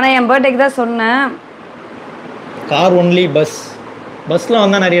பர்த்டேக்கு. ஆனா என் பர்த்டேக்கு தான் சொன்னேன். கார் ஒன்லி பஸ்ல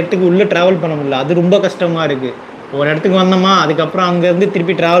வந்தா நிறைய இடத்துக்கு உள்ள டிராவல் பண்ண முடியல, அது ரொம்ப கஷ்டமா இருக்கு. ஒரு இடத்துக்கு வந்தோமா, அதுக்கப்புறம் அங்கேருந்து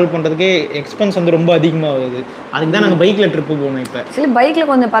திருப்பி ட்ராவல் பண்ணுறதுக்கே எக்ஸ்பென்ஸ் வந்து ரொம்ப அதிகமாகுது. அதுக்கு தான் நாங்கள் பைக்கில் ட்ரிப்பு போகணும். இப்போ ஆக்சுவலி பைக்கில்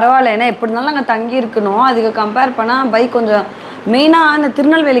கொஞ்சம் பரவாயில்ல, ஏன்னா எப்படி இருந்தாலும் நாங்கள் தங்கி இருக்கணும். அதுக்கு கம்பேர் பண்ணால் பைக் கொஞ்சம் மெயினாக அந்த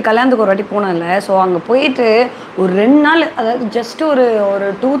திருநெல்வேலி கல்யாணத்துக்கு ஒரு வாட்டி போனேன்ல, ஸோ அங்கே போயிட்டு ஒரு 2 நாள், அதாவது ஜஸ்ட் ஒரு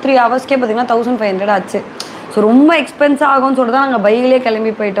 2-3 ஹவர்ஸ்க்கே பார்த்தீங்கன்னா 1500 ஆச்சு. ஸோ ரொம்ப எக்ஸ்பென்ஸ் ஆகும்னு சொல்லிட்டு தான் நாங்கள் பைக்லேயே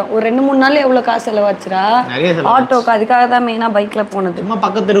கிளம்பி போயிட்டோம். ஒரு 2-3 நாள் எவ்வளோ காசு செலவாச்சுரா ஆட்டோக்கு? அதுக்காக தான் மெயினாக பைக்கில் போனது. சும்மா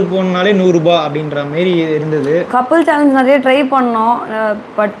பக்கத்துக்கு போனாலே 100 ரூபாய் அப்படின்ற மாரி இருந்தது. கப்புள் சேலஞ்ச் நிறைய ட்ரை பண்ணோம்,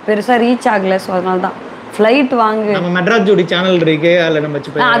 பட் பெருசாக ரீச் ஆகலை. ஸோ அதனால தான் ஃப்ளைட் வாங்கு. நம்ம மெட்ராஸ் ஜோடி சேனல் இருக்கு, அதில்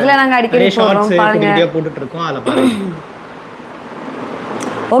நம்ம அதில் நாங்கள் அடிக்கடி போடுறோம், பாருங்க, போட்டுட்டு இருக்கோம். அதில் பாருங்க.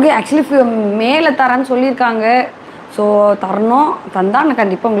 ஓகே, ஆக்சுவலி மேலே தரேன்னு சொல்லியிருக்காங்க. ஸோ தந்தால் நான்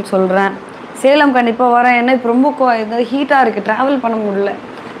கண்டிப்பாக உங்களுக்கு சொல்கிறேன். சேலம் கண்டிப்பாக வரேன். ஏன்னா இப்போ ரொம்ப ஹீட்டாக இருக்குது, ட்ராவல் பண்ண முடியல.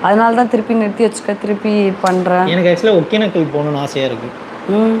 அதனால தான் திருப்பி நிறுத்தி வச்சுக்க, திருப்பி பண்ணுறேன். எனக்கு ஆக்சுவலாக ஒகேனக்கல் போகணும்னு ஆசையாக இருக்குது.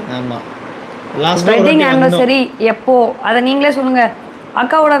 ஆமாம், வெட்டிங் ஆனிவர்சரி எப்போ? அதை நீங்களே சொல்லுங்கள்.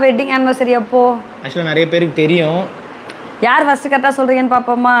 அக்காவோட வெட்டிங் ஆனிவர்சரி எப்போ? ஆக்சுவலாக நிறைய பேருக்கு தெரியும். யார் ஃபஸ்ட்டு கரெக்டாக சொல்கிறீங்கன்னு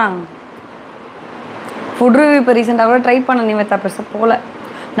பார்ப்போமா? ஃபுட் ரிவ்யூ இப்போ ரீசெண்டாக கூட ட்ரை பண்ண நிவேதா பெருசாக போகல.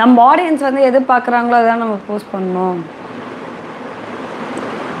 நம்ம ஆடியன்ஸ் வந்து எது பார்க்குறாங்களோ அதான் நம்ம போஸ்ட் பண்ணணும்.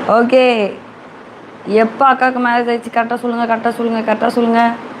 ஓகே, எப்போ அக்காவுக்கு மேரேஜ் ஆயிடுச்சு? கரெக்டாக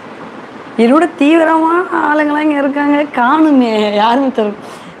சொல்லுங்கள். என்னோட தீவிரமான ஆளுங்களாம் இங்கே இருக்காங்க, காணுமே யாருமே தரும்.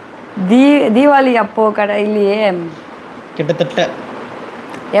 தீபாவளி அப்போது கடை இல்லையே, கிட்டத்தட்ட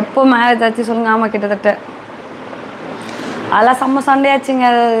எப்போ மேரேஜ் ஆச்சு சொல்லுங்கள். ஆமாம், கிட்டத்தட்ட. அதெல்லாம் செம்ம சண்டே ஆச்சுங்க.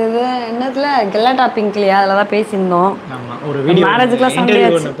 இது என்னத்துல கெல்லா டாப்பிங் இல்லையா, அதில் தான் பேசியிருந்தோம். ஒரு வீடியோ மேரேஜுக்குலாம் சண்டே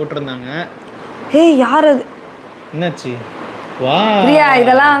ஆச்சு போட்டிருந்தாங்க. ஏய் யார் அது? என்னாச்சு? வா பிரியா,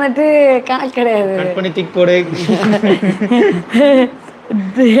 இதெல்லாம் வந்துட்டு கணக்கு கிடையாது. கட் பண்ணி டிக் போடு.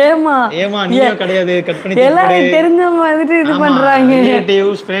 ஏமா நீங்க கிடையாது, கட் பண்ணி டிக் போடு. எல்லாரும் தெரிஞ்சவங்க வந்துட்டு இது பண்றாங்க.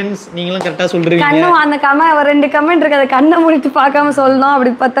 ரிலேட்டிவ்ஸ் ஃப்ரெண்ட்ஸ் நீங்களும் கரெக்ட்டா சொல்றீங்க. கண்ணு அந்த கமெண்ட் 2 கமெண்ட் இருக்கு, அதை கண்ணை மூடிட்டு பார்க்காம சொல்லணும்.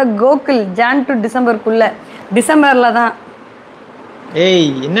 அப்படி பார்த்தா கோகுல் ஜான் டு டிசம்பருக்குள்ள, டிசம்பர்ல தான். ஏய்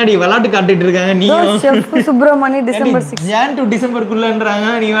என்னடி விளையாட்டு காட்டிட்டு இருக்காங்க நீ? Chef Subramani December 6 John to டிசம்பருக்குள்ளன்றாங்க,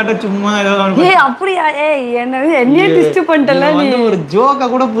 நீ வாட்ட சும்மா ஏதோ. ஏய் அப்படியா? ஏய் என்னையே டிஸ்ட் பண்ணிட்டல நீ. ஒரு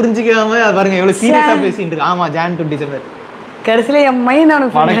ஜோக்க கூட புரிஞ்சுக்காம பாருங்க எவ்வளவு சீரியஸா பேசிட்டு இருக்கு. ஆமா, ஜான் டு டிசம்பர். கடைசில என் மைண்ட்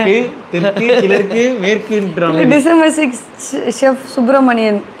அவனுக்கு வடக்கு தெற்கு கிழக்கு மேற்குன்றாங்க. December 6 chef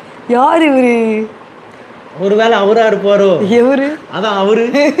Subramanian. யார் இவரு? ஒருவேளை அவரா இருப்பாரோ? எவரு? அதான் அவரு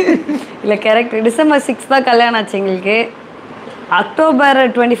இல்ல கரெக்ட். டிசம்பர் 6 தான் கல்யாணம் ஆச்சு எங்களுக்கு. அக்டோபர்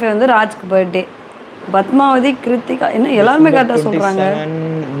 25 வந்து ராஜ்க்கு பர்த்டே. பத்மாவதி கிருத்திகா என்ன எல்லாருமே கரெக்டா சொல்றாங்க.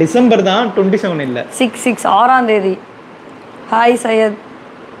 டிசம்பர் தான் 27 இல்ல 6 6ஆம் தேதி. ஹாய் சையத்.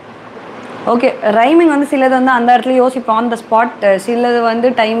 ஓகே, ரைமிங் வந்து சிலது வந்து அந்த இடத்துல யோசிப்பேன் ஆன் த ஸ்பாட், சிலது வந்து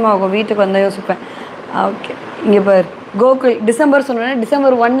டைம் ஆகும் வீட்டுக்கு வந்தால் யோசிப்பேன். ஓகே, இங்கே பார் கோகுல் டிசம்பர் சொன்னோன்னே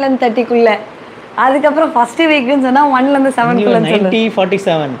டிசம்பர் 1லேருந்து 30க்குள்ளே, அதுக்கப்புறம் ஃபர்ஸ்ட் வீக்குன்னு சொன்னால் 1லேருந்து 7க்குள்ளே.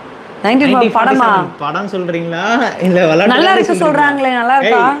 1947 படமா? படம் சொல்றீங்களா இல்ல விளையாட்டு? நல்லா இருக்கு சொல்றாங்களே, நல்லா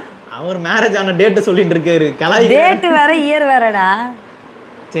இருக்கா? அவர் மேரேஜ் ஆன டேட் சொல்லிட்டு இருக்காரு. டேட் வேற இயர் வேறடா.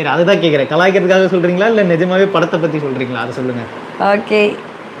 சரி, அதுதான் கேக்குறேன். கலாய்க்கிறதுக்காக சொல்றீங்களா இல்ல நிஜமாவே படத்தை பத்தி சொல்றீங்களா? அதை சொல்லுங்க. ஓகே,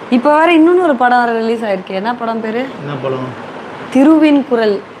 இப்போ வேற இன்னொன்னு ஒரு படம் ரிலீஸ் ஆயிருக்கு. என்ன படம் பேரு? என்ன படம்? திருவின்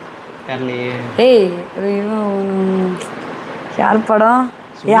குரல். தெரியலையே. ஏய் யார் படம்?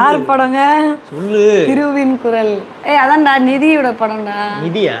 யார் படங்க சொல்லு. திருவின் குரல். ஏய் அதான்டா நிதியோட படம்டா.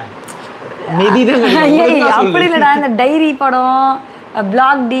 நிதியா? நிதி தான். ஏய் அப்படி இல்லடா, இந்த டைரி படம்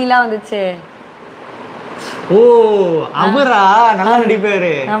பிளாக் டீலாம் வந்துச்சு. ஓ அவரா? நல்லா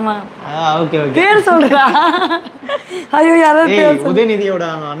நடிப்பாரு. ஆமா. Okay okay. பேர் சொல்றா. ஐயோ யாரோ பேர். உதயநிதியோட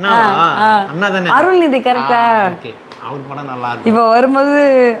அண்ணாவா? அண்ணா தானே? அருள்நிதி. கரெக்டா? ஓகே, அவர் படம் நல்லா இருக்கு. இப்போ வரும்போது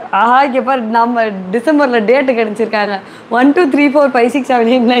ஆஹா இங்கே பாரு, நம்ம டிசம்பர்ல டேட்டு கிடைச்சிருக்காங்க. 1 2 3 4 5 6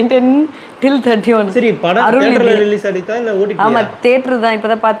 7 8 9 10 till 31. சரி, படம் தியேட்டர்ல ரிலீஸ் ஆயிட்டா இல்ல ஓடிடி? ஆமா, தியேட்டர் தான்.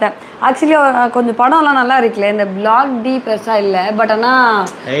 இப்பதான் பார்த்தேன். ஆக்சுவலி கொஞ்சம் படம்லாம் நல்லா இருக்குல்ல, இந்த பிளாக் டி பெருசா இல்ல, பட் ஆனா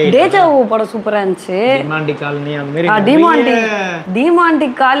டேஜாவோ படம் சூப்பரா இருந்துச்சு. டிமாண்டி காலனி அந்த மாதிரி. டிமாண்டி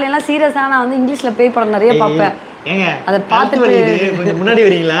காலனி எல்லாம் சீரியஸா நான் வந்து இங்கிலீஷ்ல பேய் படம் நிறைய பார்ப்பேன். ஏங்க அதை பார்த்துட்டு கொஞ்சம் முன்னாடி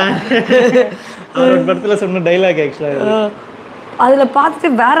வரீங்களா? அவரோட படத்துல சொன்ன டைலாக் ஆக்சுவலா அதில் பார்த்துட்டு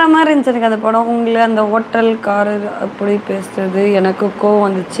வேற மாதிரி இருந்துச்சு எனக்கு அந்த படம். உங்களை அந்த ஹோட்டல் காரு அப்படி பேசுறது எனக்கு கோவம்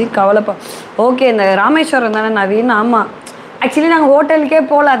வந்துச்சு. ஓகே, இந்த ராமேஸ்வரம் தானே நவீன்? ஆமாம், ஆக்சுவலி நாங்கள் ஹோட்டலுக்கே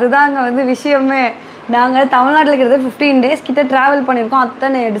போகல, அதுதான் அங்கே வந்து விஷயமே. நாங்கள் தமிழ்நாட்டில் இருக்கிறது 15 days கிட்ட ட்ராவல் பண்ணியிருக்கோம்.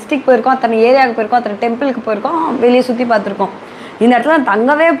 அத்தனை டிஸ்ட்ரிக்ட் போயிருக்கோம், அத்தனை ஏரியாவுக்கு போயிருக்கோம், அத்தனை டெம்பிளுக்கு போயிருக்கோம், வெளியே சுற்றி பார்த்துருக்கோம். இந்த இடத்துல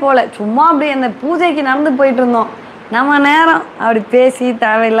தங்கவே போகல, சும்மா அப்படியே அந்த பூஜைக்கு நடந்து போயிட்டு இருந்தோம். நம்ம நேரம் அப்படி பேசி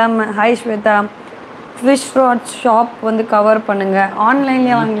தேவையில்லாமல். Hi Shweta. Fish rod shop வந்து கவர் பண்ணுங்க,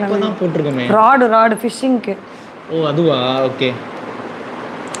 ஆன்லைன்லேயே வாங்கலாம். போட்டிருக்கோமே ராடு ஃபிஷ்ஷிங்க்கு. ஓ அதுவா? ஓகே.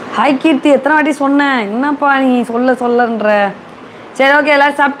 ஹாய் கீர்த்தி, எத்தனை வாட்டி சொன்னேன், என்னப்பா நீ சொல்லன்ற. சரி ஓகே,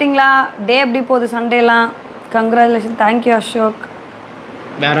 எல்லோரும் சாப்பிட்டீங்களா? டே எப்படி போகுது சண்டேலாம்? கங்க்ராச்சுலேஷன். தேங்க்யூ அசோக்.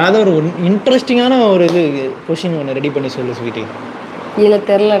 வேற ஏதாவது ஒரு இன்ட்ரெஸ்டிங்கான ஒரு இது கொஸ்டின் ஒன்று ரெடி பண்ணி சொல்லு ஸ்வீட்டி. இல்லை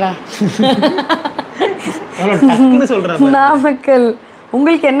தெரிலடா. நாமக்கல்.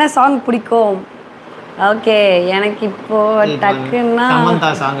 உங்களுக்கு என்ன சாங் பிடிக்கும்? ஓகே, எனக்கு இப்போ டக்குன்னா சமந்தா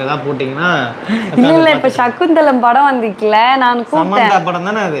சாங் ஏதாவது போட்டிங்கன்னா. இல்ல இப்ப சகுந்தலம் படம் வந்துச்சுல, நான் கூப்பிட்டேன். சமந்தா படம்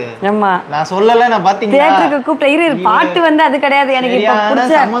தானே அது? ஆமா, நான் சொல்லல, நான் பாத்தீங்களா தியேட்டருக்கு கூப்பிட்டேன். பாட்டு வந்து அது கிடையாது எனக்கு இப்ப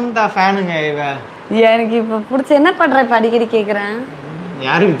பிடிச்ச. சமந்தா ஃபேனுங்க இவ. எனக்கு இப்ப பிடிச்ச என்ன பண்ற இப்ப அடிக்கடி கேக்குறேன்.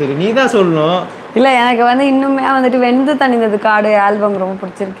 யாருக்கு தெரியும், நீ தான் சொல்லணும். இல்ல எனக்கு வந்து இன்னுமே வந்துட்டு வெந்து தணிந்தது காடு ஆல்பம் ரொம்ப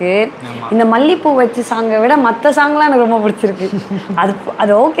பிடிச்சிருக்கு. இந்த மல்லிப்பூ வச்சு சாங்கை விட மற்ற சாங்லாம் எனக்கு ரொம்ப பிடிச்சிருக்கு.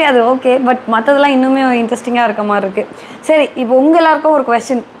 அது ஓகே, பட் மற்றதெல்லாம் இன்னுமே இன்ட்ரெஸ்டிங்காக இருக்க மாதிரி இருக்கு. சரி, இப்போ உங்க எல்லாருக்கும் ஒரு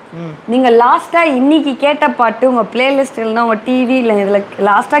கொஸ்டின். நீங்க லாஸ்டா இன்னைக்கு கேட்ட பாட்டு உங்க பிளேலிஸ்ட் இல்லைன்னா உங்க டிவி இல்லை இதுல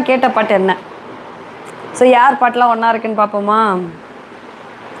லாஸ்டா கேட்ட பாட்டு என்ன? ஸோ யார் பாட்டுலாம் ஒன்றா இருக்குன்னு பார்ப்போமா?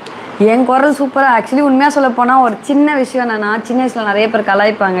 என் குரல் சூப்பராக ஆக்சுவலி உண்மையாக சொல்ல போனால் ஒரு சின்ன விஷயம் என்னன்னா சின்ன வயசில் நிறைய பேர்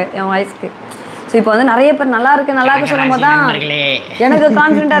கலாய்ப்பாங்க என் வாய்ஸ்க்கு. ஸோ இப்போ வந்து நிறைய பேர் நல்லா இருக்கு சொல்லும் போது தான் எனக்கு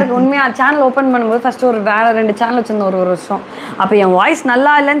கான்ஃபிடென்ட்டாக இருக்குது. உண்மையாக சேனல் ஓப்பன் பண்ணும்போது ஃபஸ்ட்டு ஒரு வேறு 2 சேனல் வச்சுருந்தேன் ஒரு வருஷம். அப்போ என் வாய்ஸ்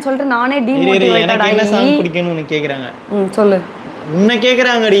நல்லா இல்லைன்னு சொல்லிட்டு நானே டீமோட்டிவேட்டட் ஆகி பிடிக்கணும்னு கேட்குறாங்க. சொல்லு உன்னை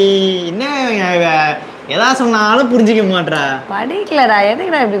கேட்குறாங்கடி என்ன எதாவது சொன்னாலும் புரிஞ்சிக்க மாட்டா. படிக்கலடா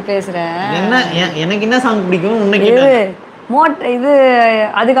எதுக்குடா இப்படி பேசுற? என்ன எனக்கு என்ன சாங் பிடிக்கும் உன்னை இது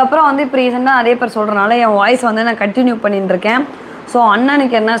அதுக்கப்புறம் வந்து இப்போ ரீசெண்டாக நிறைய பேர் சொல்கிறனால என் வாய்ஸ் வந்து நான் கண்டினியூ பண்ணிட்டு இருக்கேன். ஸோ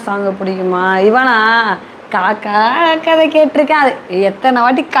அண்ணனுக்கு என்ன சாங் பிடிக்குமா? இவனா காக்கா கதை கேட்டிருக்கேன். அது எத்தனை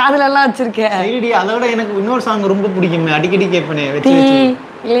வாட்டி காதலெல்லாம் வச்சிருக்கேன். சரிடி அதோட எனக்கு இன்னொரு சாங் ரொம்ப பிடிக்குமே அடிக்கடி கேட்பேனே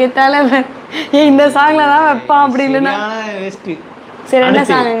இல்லையே தலைவர் இந்த சாங்ல தான் வைப்பான் அப்படி இல்லைன்னா வேஸ்ட்டு. சரி என்ன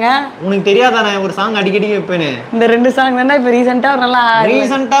சாங்குங்க உனக்கு தெரியாதானே ஒரு சாங் அடிக்கடி வைப்பேனே. இந்த 2 சாங் தானே இப்போ ரீசெண்டாக ஒரு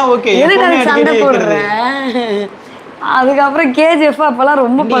நல்லா ஓகே எதுக்கு சண்டை போடுறேன். அதுக்கப்புறம் கேஜிஎஃப் அப்பெல்லாம்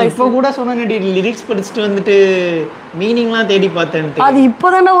ரொம்ப இப்போ கூட சொன்னேன்டி லிரிக்ஸ் படிச்சுட்டு வந்துட்டு மீனிங்லாம் தேடி பார்த்தேன். அது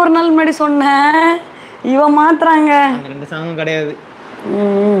இப்போதானே ஒரு நாள் முன்னாடி சொன்னேன். இவன் மாத்துறாங்க. அந்த 2 சாங்கும் கிடையாது.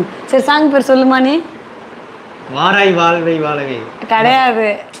 சரி சாங் பேர் சொல்லுமா நீ? வாராய் வாழ்வை வாழவே கிடையாது.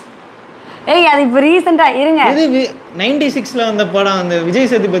 ஏய் அது இப்போ ரீசெண்டா இருங்க. இது 96ல வந்த படம் அந்த விஜய்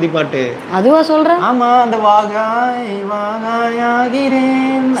சேதுபதி பாட்டு. அதுவா சொல்ற? ஆமா அந்த வாகாய்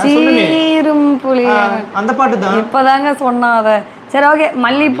வாகாயாகிறேன் சீரும் புலி அந்த பாட்டு தான். இப்பதாங்க சொன்னா அத. சரி ஓகே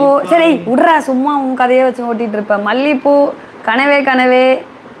மல்லிப்பூ. சரி விட்றா சும்மா உன் கதையை வச்சு ஓட்டிட்டு இருப்ப. மல்லிப்பூ கனவே கனவே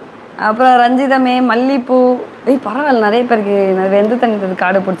அப்புறம் ரஞ்சிதமே மல்லிப்பூ. பரவாயில்ல நிறைய பேருக்கு வெந்து தண்ணி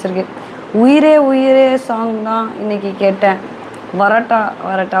காடு பிடிச்சிருக்கு. உயிரே உயிரே சாங் தான் இன்னைக்கு கேட்டேன். வரட்டா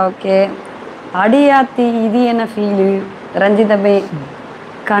வரட்டா ஓகே. அடியாத்தி இது என்ன ஃபீலு ரஞ்சிதமே.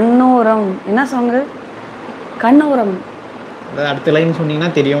 கண்ணோரம் என்ன சாங்கு? கண்ணோரம் அடுத்த லைன் சொன்னீங்கன்னா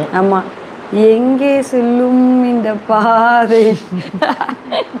தெரியும். ஆமாம். எங்கே செல்லும் இந்த பாதை.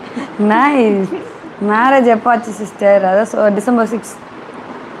 நைஸ். Marriage எப்பாச்சு sister? அதான் டிசம்பர் 6.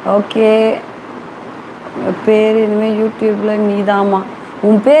 ஓகே பேர் இனிமேல் யூடியூப்பில் நீதாமா.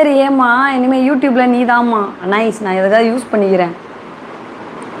 உன் பேர் ஏமா இனிமேல் யூடியூப்பில் நீதாமா. நைஸ் நான் எதாவது யூஸ் பண்ணிக்கிறேன்.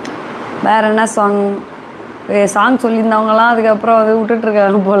 வேறு என்ன சாங் சொல்லியிருந்தவங்களாம் அதுக்கப்புறம் அது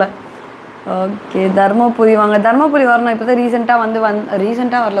விட்டுட்ருக்காங்க போல். ஓகே தர்மபுரி வாங்க. தர்மபுரி வரணும். இப்போ தான் ரீசெண்டாக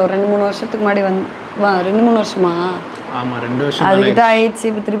வரல ஒரு 2-3 வருஷத்துக்கு முன்னாடி 2-3 வருஷமா? ஆமாம் 2 வருஷம் அதுக்கிட்ட ஆயிடுச்சு.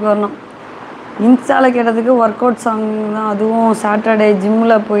 இப்போ திருப்பி வரணும். இன்ஸ்டாவில் கேட்டதுக்கு ஒர்க் அவுட் சாங் தான். அதுவும் சாட்டர்டே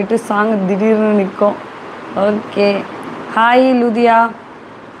ஜிம்மில் போயிட்டு சாங் திடீர்னு நிற்கும். Okay hi லுதியா.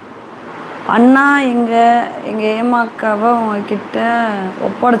 அண்ணா எங்கள் ஏமாக்காவை உங்ககிட்ட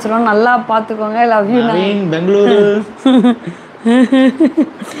ஒப்படைச்சிடும் நல்லா பார்த்துக்கோங்க. Love you Bengaluru.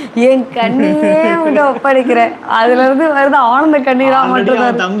 என் கண்ணியே விட்டு ஒப்படைக்கிறேன். அதுலேருந்து வருது ஆனந்த கண்ணீரா மட்டும்.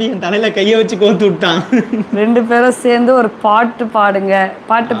 தம்பி என் தலையில் கையை வச்சு கோத்து விட்டான். 2 பேரும் சேர்ந்து ஒரு பாட்டு பாடுங்க.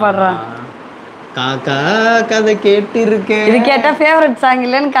 பாட்டு பாடுறான். காக்கா கதை கேட்டு இருக்கேன். இது கேட்டால் ஃபேவரட் சாங்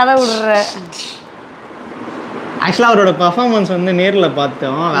இல்லைன்னு கதை விடுற. ஆக்சுவலாக அவரோட பர்ஃபார்மன்ஸ் வந்து நேரில்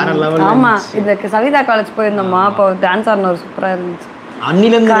பார்த்தோம் வேற லெவல். ஆமாம் இதுக்கு சவிதா காலேஜ் போயிருந்தோம்மா. அப்போ டான்ஸ் ஆடின சூப்பராக இருந்துச்சு.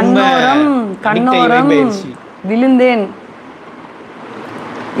 கண்ணோரம் கண்ணோரம் விழுந்தேன்.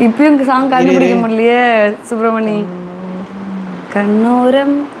 இப்பயும் சாங் கண்டுபிடிக்க முடியலையே சுப்பிரமணி.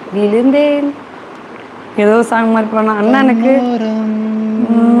 கண்ணோரம் விழுந்தேன் ஏதோ சாங் மாதிரி பண்ணா. அண்ணனுக்கு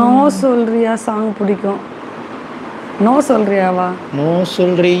நோ சொல்றியா சாங் பிடிக்கும். நோ சொல்றியாவா? நோ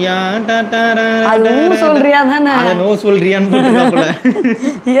சொல்றியா அது நோ சொல்றியா தானே? No சொல்றியான்னு போட்டுருக்காப்ல.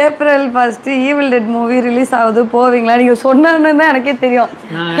 April 1 evil dead movie release ஆகுது போவீங்களா? நீங்க சொன்னதுன்னு தான் எனக்கே தெரியும்.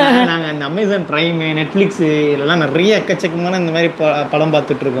 நாங்க இந்த அமேசான் பிரைம் நெட்ஃப்ளிக்ஸ் இதெல்லாம் நிறைய எக்கச்சக்கமான இந்த மாதிரி படம்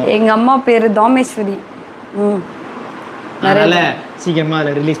பார்த்துட்டு இருக்கோம். எங்க அம்மா பேரு தாமேஸ்வரி. அதனால சீக்கிரமா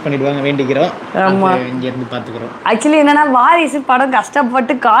அதை ரிலீஸ் பண்ணிடுவாங்க வேண்டிக்கிறோம். இங்க இருந்து பாத்துக்கிறோம். ஆக்சுவலி என்னன்னா வாரிசு படம்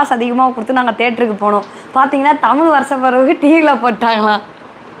கஷ்டப்பட்டு காசு அதிகமாக கொடுத்து நாங்கள் தேட்டருக்கு போனோம். பார்த்தீங்கன்னா தமிழ் வருஷ பிறகு டிவியில் போட்டாங்களாம்.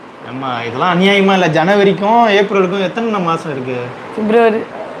 ஆமா இதெல்லாம் அநியாயமா இல்லை. ஜனவரிக்கும் ஏப்ரலுக்கும் எத்தனை மாசம் இருக்கு?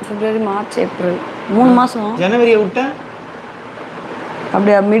 பிப்ரவரி மார்ச் ஏப்ரல் 3 மாசம். ஜனவரியை விட்டா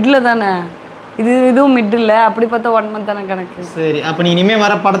அப்படியா? மிடில் தானே இதுவும் மிட் இல்லை. அப்படி பார்த்தா 1 மந்த் தானே கணக்கு. சரி அப்ப நீ இனிமே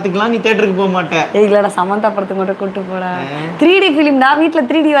வர படத்துக்குலாம் நீ தேட்டருக்கு போக மாட்டேன். இல்லடா சமந்தா படத்துக்கு மட்டும் கூப்பிட்டு போடா. 3D ஃபிலிம்டா. வீட்டில்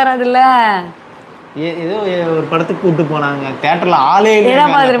 3D வராதுல்ல. ஏதோ ஒரு படத்துக்கு கூப்பிட்டு போனாங்க தியேட்டர்ல ஆளே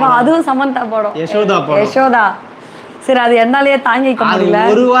இல்லை. அதுவும் சமந்தா படம். யசோதா. சரி அது என்னாலேயே தாங்கிக்க முடியல.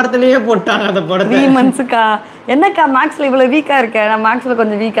 ஒரு வாரத்திலேயே போட்டாங்க அந்த படம். 3 monthsக்கா. என்னக்கா மேக்ஸ்ல இவ்வளவு வீக்கா இருக்கேன்? நான் மேக்ஸ்ல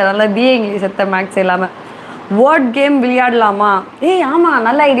கொஞ்சம் வீக்கா. அதனால பிஏ இங்கிலீஷ் எடுத்த மேக்ஸ் இல்லாம. வேர்ட் கேம் விளையாடலாமா? ஏய் ஆமா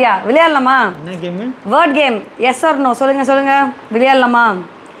நல்ல ஐடியா. விளையாடலாமா? என்ன game? Word game. S R no சொல்லுங்க. விளையாடலாமா?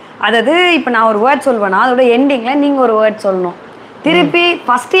 அதாவது இப்போ நான் ஒரு வேர்ட் சொல்வேனா அதோட எண்டிங்ல நீங்க ஒரு வேர்ட் சொல்லணும். திருப்பி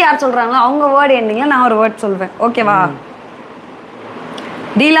ஃபர்ஸ்ட் யார் சொல்றாங்களோ அவங்க வேர்ட் எண்டிங்ல நான் ஒரு வேர்ட் சொல்வேன். ஓகேவா?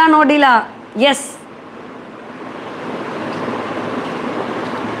 டீலா no டீலா S.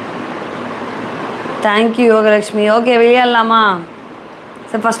 Thank you Yogalakshmi. Okay விளையாடலாமா?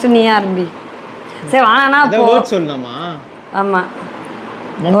 சரி ஃபஸ்ட்டு நீ ஆரம்பி. சரி வானா போ. சொல்லலாமா? ஆமாம்.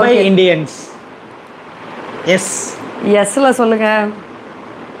 மும்பை இந்தியன்ஸ். எஸ். எஸ்ல சொல்லுங்க.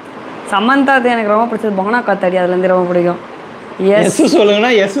 சமந்தா அது எனக்கு ரொம்ப பிடிச்சது. பானா காத்தாடி அதுலேருந்து ரொம்ப பிடிக்கும். எஸ்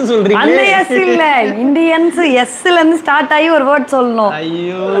சொல்லுங்கன்னா எஸ் சொல்றீங்க. அந்த எஸ் இல்ல, இந்தியன்ஸ் எஸ்ல இருந்து ஸ்டார்ட் ஆகி ஒரு வேர்ட் சொல்லணும்.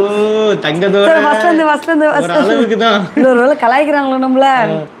 ஐயோ தங்கதோர. ஃபர்ஸ்ட்ல இருந்து ஒரு அளவுக்கு தான். ஒரு வேளை கலாய்க்கறாங்களோ நம்மள.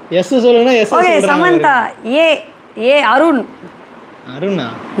 எஸ் சொல்லுங்கன்னா எஸ் சொல்றாங்க. ஓகே சமந்தா. ஏ அருண். அருணா?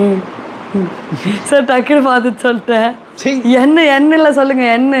 சார் டக்குனு பார்த்து சொல்லிட்டேன். என்னல சொல்லுங்க.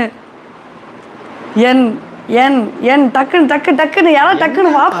 என் டக்குன்னு யாரா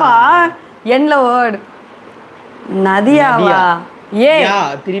டக்குன்னு வாப்பா. என்னல வேர்ட் நதியாவா?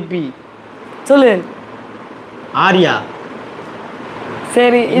 திருப்பி சொல்லு. ஆரியா.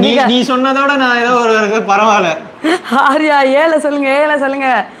 சரி நீ சொன்னதோட நான் ஏதோ ஒரு பரவாயில்ல. ஆரியா. ஏல சொல்லுங்க.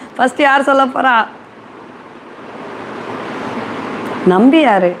 ஃபர்ஸ்ட் யார் சொல்ல போறா? நம்பி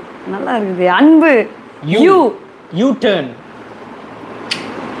யாரு? நல்லா இருக்குது. அன்பு. You turn.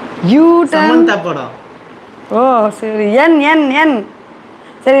 சமந்தா படம். ஓ சரி. என்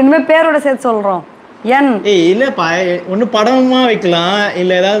சரி இனிமே பேரோட சேர்த்து சொல்றோம். இல்லப்பா, ஒண்ணு படமா வைக்கலாம்,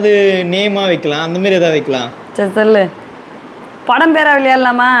 இல்ல ஏதாவது நேமா வைக்கலாம், அந்த மாதிரி ஏதாவது வைக்கலாம். சரி சொல்லு. படம் பேரா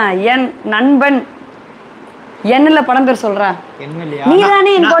விளையாடலாமா? என் நண்பன். என்னல படம் பேர் சொல்ற?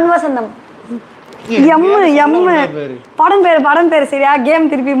 நீதானே என் பொன் வசந்தம். எம் படம் பேர் சரியா? கேம்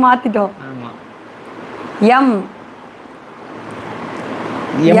திருப்பி மாத்திட்டோம்.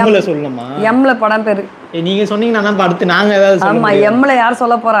 எம்ல சொல்லணுமா? எம்ல படம் பேரு நீங்க சொன்னீங்கன்னா தான் அடுத்து நாங்க ஏதாவது சொல்லுவோம். ஆமா எம்ல யார்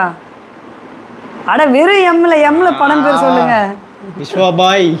சொல்ல போறா? அட வெறும் எம்ல படம் பேர் சொல்லுங்க.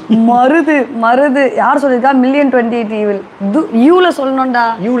 விஸ்வாபாய். மருது யார் சொல்லிருக்கா? $1,028 ஈவில். யூல சொல்லணும்டா.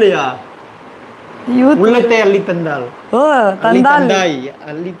 யூலயா? உள்ளத்தை அள்ளி தந்தாள். ஓ தந்தாய்.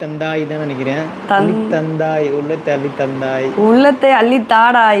 அள்ளி தந்தாய் தான் நினைக்கிறேன். தந்தாய். உள்ளத்தை அள்ளி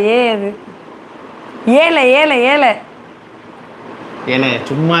தாடா. அது ஏல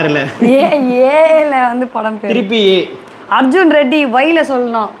சும்மா இல்ல. ஏல வந்து படம் பேர். திருப்பி அர்ஜுன் ரெட்டி. வைல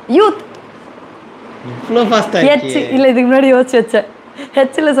சொல்லணும். யூத். இவ்ளோ ஃபாஸ்டா எச் இல்ல, இதுக்கு முன்னாடி யோசிச்சு வச்சேன்.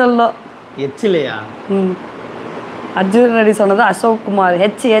 ஹெச்ல சொல்லணும். ஹெச்லயா? அர்ஜுன் ரெட்டி சொன்னது அசோக் குமார்.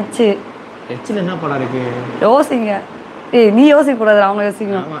 ஹெச்ல என்ன படம் இருக்கு? யோசிங்க. நீ யோசிக்க கூடாது, அவங்க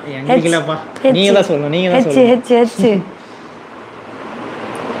யோசிக்கணும். நீங்க தான் சொல்லணும். நீங்க தான் சொல்லணும்.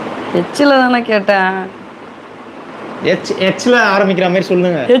 ஹெச்ல தானே கேட்டேன். ஹெச்ல ஆரம்பிக்கிற மாதிரி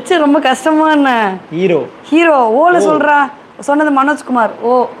சொல்லுங்க. ஹெச் ரொம்ப கஷ்டமா என்ன? ஹீரோ. ஓல சொல்றா. சொன்னது மனோஜ்குமார்.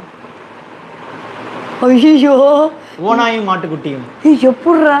 ஓ ஐயோ. ஓனாயும் மாட்டுக்குட்டியும்.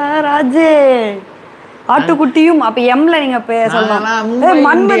 எப்படிரா ராஜே? ஆட்டுக்குட்டியும். அப்ப எம்ல நீங்க சொல்லணும்.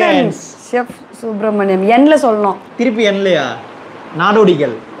 மன்மதன். ஷெஃப் சுப்பிரமணியம். என்ல சொல்லணும். திருப்பி என்லயா?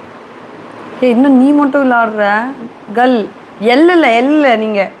 நாடோடிகள். இன்னும் நீ மட்டும் விளையாடுற. கல். எல்ல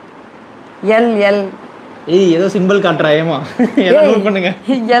நீங்க. எல் ஏதோ சிம்பிள் காட்டுறா. ஏமா நோட் பண்ணுங்க.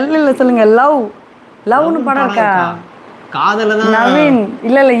 எல்ல சொல்லுங்க. லவ்னு படம் இருக்கா? காதல தான். நவீன்.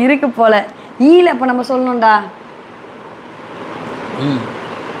 இல்ல இருக்கு போல. ஈல அப்ப நம்ம சொல்லணும்டா.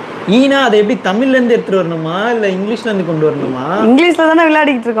 ஈனா அது எப்படி தமிழ்ல இருந்து எடுத்துட்டு வரணுமா இல்ல இங்கிலீஷ்ல இருந்து கொண்டு வரணுமா? இங்கிலீஷ்ல தானே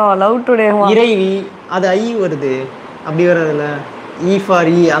விளையாடிட்டு இருக்கோம். Love today. இறைவி. அது ஐ வருது. அப்படி வரதுல ஈ ஃபார்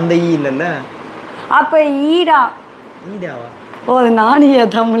ஈ. அந்த ஈ இல்லல்ல. அப்ப ஈடாவா? ஓ அது நானியா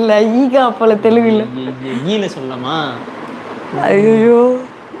தமிழ்ல. ஈகா அப்பல தெலுங்குல. ஈல சொல்லலாமா? ஐயோ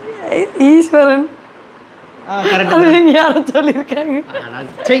ஈஸ்வரன். யாரும் சொல்லிருக்காங்க.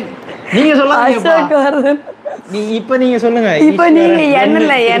 நீங்க சொல்லுங்க. நீங்க சொல்லுங்க. இப்ப நீங்க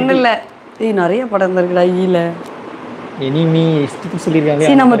என்னல நிறைய படம் இருக்குடா ஈல. எனிமி சொல்லிருக்காங்க.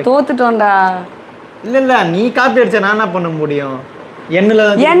 சரி நம்ம தோத்துட்டோம்டா. இல்ல நீ காப்பி அடிச்சா நான் என்ன பண்ண முடியும்?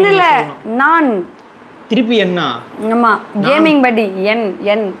 என்னல நான் திருப்பி என்ன? ஆமா கேமிங் படி.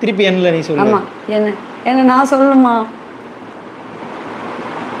 என் திருப்பி என்னல நீ சொல்லு. ஆமா என்ன நான் சொல்லணுமா?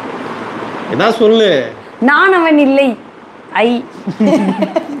 ஏதா சொல்லு. நான் அவன் இல்லை. ஐ.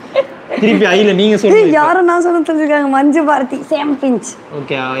 திருப்பி ஐல நீங்க சொல்லுங்க. யாரும் நான் சொல்ல தெரிஞ்சிருக்காங்க. மஞ்சு பாரதி. Same pinch.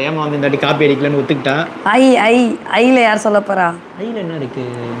 ஓகே ஏமா வந்து இந்த வாட்டி காப்பி அடிக்கலன்னு ஒத்துக்கிட்டா. ஐல யார் சொல்ல போறா? ஐல என்ன இருக்கு?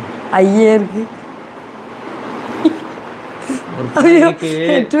 ஐயே இருக்கு.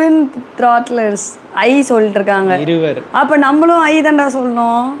 Twin throttlers. ஐ சொல்லிட்டு இருக்காங்க. இருவர். அப்ப நம்மளும் ஐ தான்டா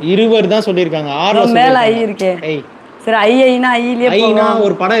சொல்லணும். இருவர் தான் சொல்லிருக்காங்க. ஆர்ல மேல ஐ இருக்கே. சரி ஐனா ஐலயே போலாம்.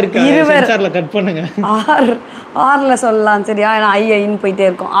 ஒரு படம் இருக்கு. சென்சார்ல கட் பண்ணுங்க. ஆர்ல சொல்லலாம். சரியா? நான் ஐன்னு போயிட்டே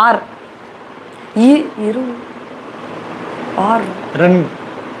இருக்கோம். ரன்.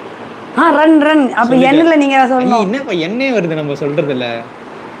 அப்ப என்னல நீங்க சொல்லணும். என்னப்பா என்னே வருது நம்ம சொல்றது இல்ல.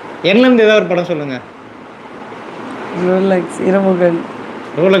 என்ல இருந்து ஏதாவது ஒரு படம் சொல்லுங்க. ரோலக்ஸ் இரமுகன்.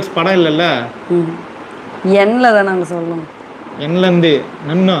 ரோலக்ஸ் படம் இல்லைல்ல. என்ல தான் நாங்க சொல்லணும். என்ல இருந்து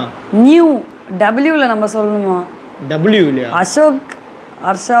நன்னா நியூ டபிள்யூல நம்ம சொல்லணுமா? டபிள்யூ இல்லையா? அசோக்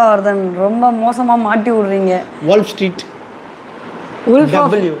ஹர்ஷவர்தன் ரொம்ப மோசமா மாட்டி விடுறீங்க. Wall Street. Wolf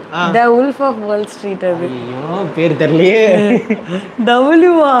of W. The wolf of Wall Street. அது ஐயோ பேர் தெரியலையே.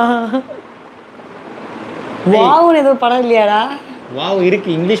 டபிள்யூவா? வாவ்னு ஏதோ படம் இல்லையாடா? வாவ் இருக்கு,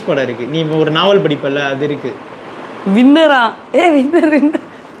 இங்கிலீஷ் படம் இருக்கு. நீ ஒரு நாவல் படிப்பல, அது இருக்கு. வின்னரா? Winner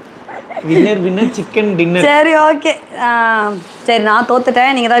winner winner chicken dinner. சரி ஓகே. சரி நான்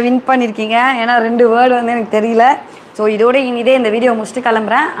தோத்துட்டேன், நீங்கள் தான் வின் பண்ணியிருக்கீங்க. ஏன்னா 2 வேர்டு வந்து எனக்கு தெரியல. ஸோ இதோட இதே இந்த வீடியோ முடிச்சுட்டு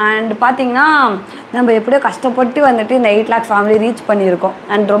கிளம்புறேன். அண்ட் பார்த்தீங்கன்னா நம்ம எப்படியோ கஷ்டப்பட்டு வந்துட்டு இந்த 8 lakhs ஃபேமிலி ரீச் பண்ணியிருக்கோம்.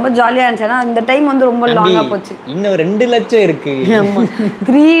 அண்ட் ரொம்ப ஜாலியாக இருந்துச்சு. ஏன்னா இந்த டைம் வந்து ரொம்ப லாங்காக போச்சு. இன்னும் 2 லட்சம் இருக்கு.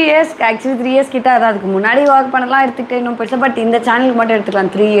 3 years ஆக்சுவலி 3 years கிட்ட. அதான் அதுக்கு முன்னாடி ஒர்க் பண்ணலாம் எடுத்துக்கிட்டு இன்னும் பெருசாக. பட் இந்த சேனலுக்கு மட்டும்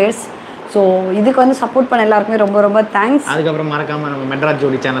எடுத்துக்கலாம் 3 years. ஸோ இதுக்கு வந்து சப்போர்ட் பண்ண எல்லாருக்குமே ரொம்ப ரொம்ப தேங்க்ஸ். அதுக்கப்புறம் மறக்காம நம்ம மெட்ராஸ்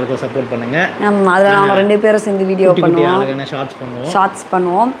ஜோடி சேனலுக்கு சப்போர்ட் பண்ணுங்க. அதில் நம்ம 2 பேரும் சேர்ந்து வீடியோ பண்ணுவோம், ஷார்ட்ஸ்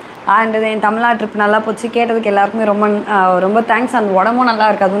பண்ணுவோம். அண்ட் என் தமிழ்நா ட்ரிப் நல்லா போச்சு. கேட்டதுக்கு எல்லாருக்குமே ரொம்ப ரொம்ப தேங்க்ஸ். அந்த உடம்பும் நல்லா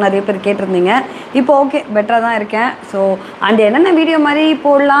இருக்குது, அதுவும் நிறைய பேர் கேட்டிருந்தீங்க. இப்போ ஓகே பெட்டராக தான் இருக்கேன். ஸோ அண்ட் என்னென்ன வீடியோ மாதிரி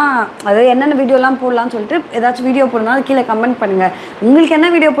போடலாம், அதாவது என்னென்ன வீடியோலாம் போடலாம்னு சொல்லிட்டு ஏதாச்சும் வீடியோ போடணும் கீழே கமெண்ட் பண்ணுங்கள். உங்களுக்கு என்ன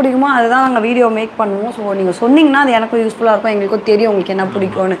வீடியோ பிடிக்குமோ அதை தான் நாங்கள் வீடியோ மேக் பண்ணுவோம். ஸோ நீங்கள் சொன்னீங்கன்னா அது எனக்கும் யூஸ்ஃபுல்லாக இருக்கும், எங்களுக்கும் தெரியும் உங்களுக்கு என்ன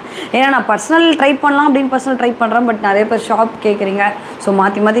பிடிக்கும்னு. ஏன்னா நான் பர்சனல் ட்ரை பண்ணலாம் அப்படின்னு பர்சனல் ட்ரை பண்ணுறேன். பட் நிறைய பேர் ஷாப் கேட்குறீங்க. ஸோ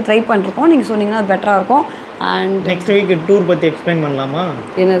மாற்றி மாற்றி ட்ரை பண்ணிருக்கோம். நீங்கள் சொன்னீங்கன்னா அது பெட்டராக இருக்கும். அண்ட் நெக்ஸ்ட் வீக் டூர் பற்றி எக்ஸ்பிளைன் பண்ணலாமா?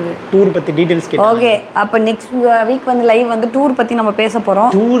 என்னது டூர் பற்றி டீடைல்ஸ் கேட்க. ஓகே, அப்போ நெக்ஸ்ட் வீக் வந்து லைவ் வந்து டூர் பற்றி நம்ம பேச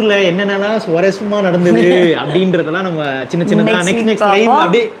போகிறோம். டூரில் என்னென்னலாம் சுவாரஸ்யமாக நடந்தது அப்படின்றதெல்லாம் நம்ம சின்ன சின்னதாக நெக்ஸ்ட் லைவ்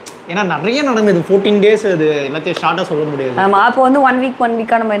அப்படியே. ஏன்னா நிறைய நடந்தது 14 days. அது எல்லாத்தையும் ஷார்ட்டாக சொல்ல முடியாது. ஆமாம், அப்போ வந்து 1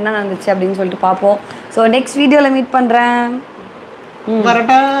 வீக்காக நம்ம என்ன நடந்துச்சு அப்படின்னு சொல்லிட்டு பார்ப்போம். ஸோ நெக்ஸ்ட் வீடியோவில் மீட் பண்ணுறேன்.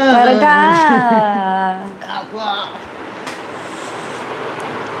 வரட்டா.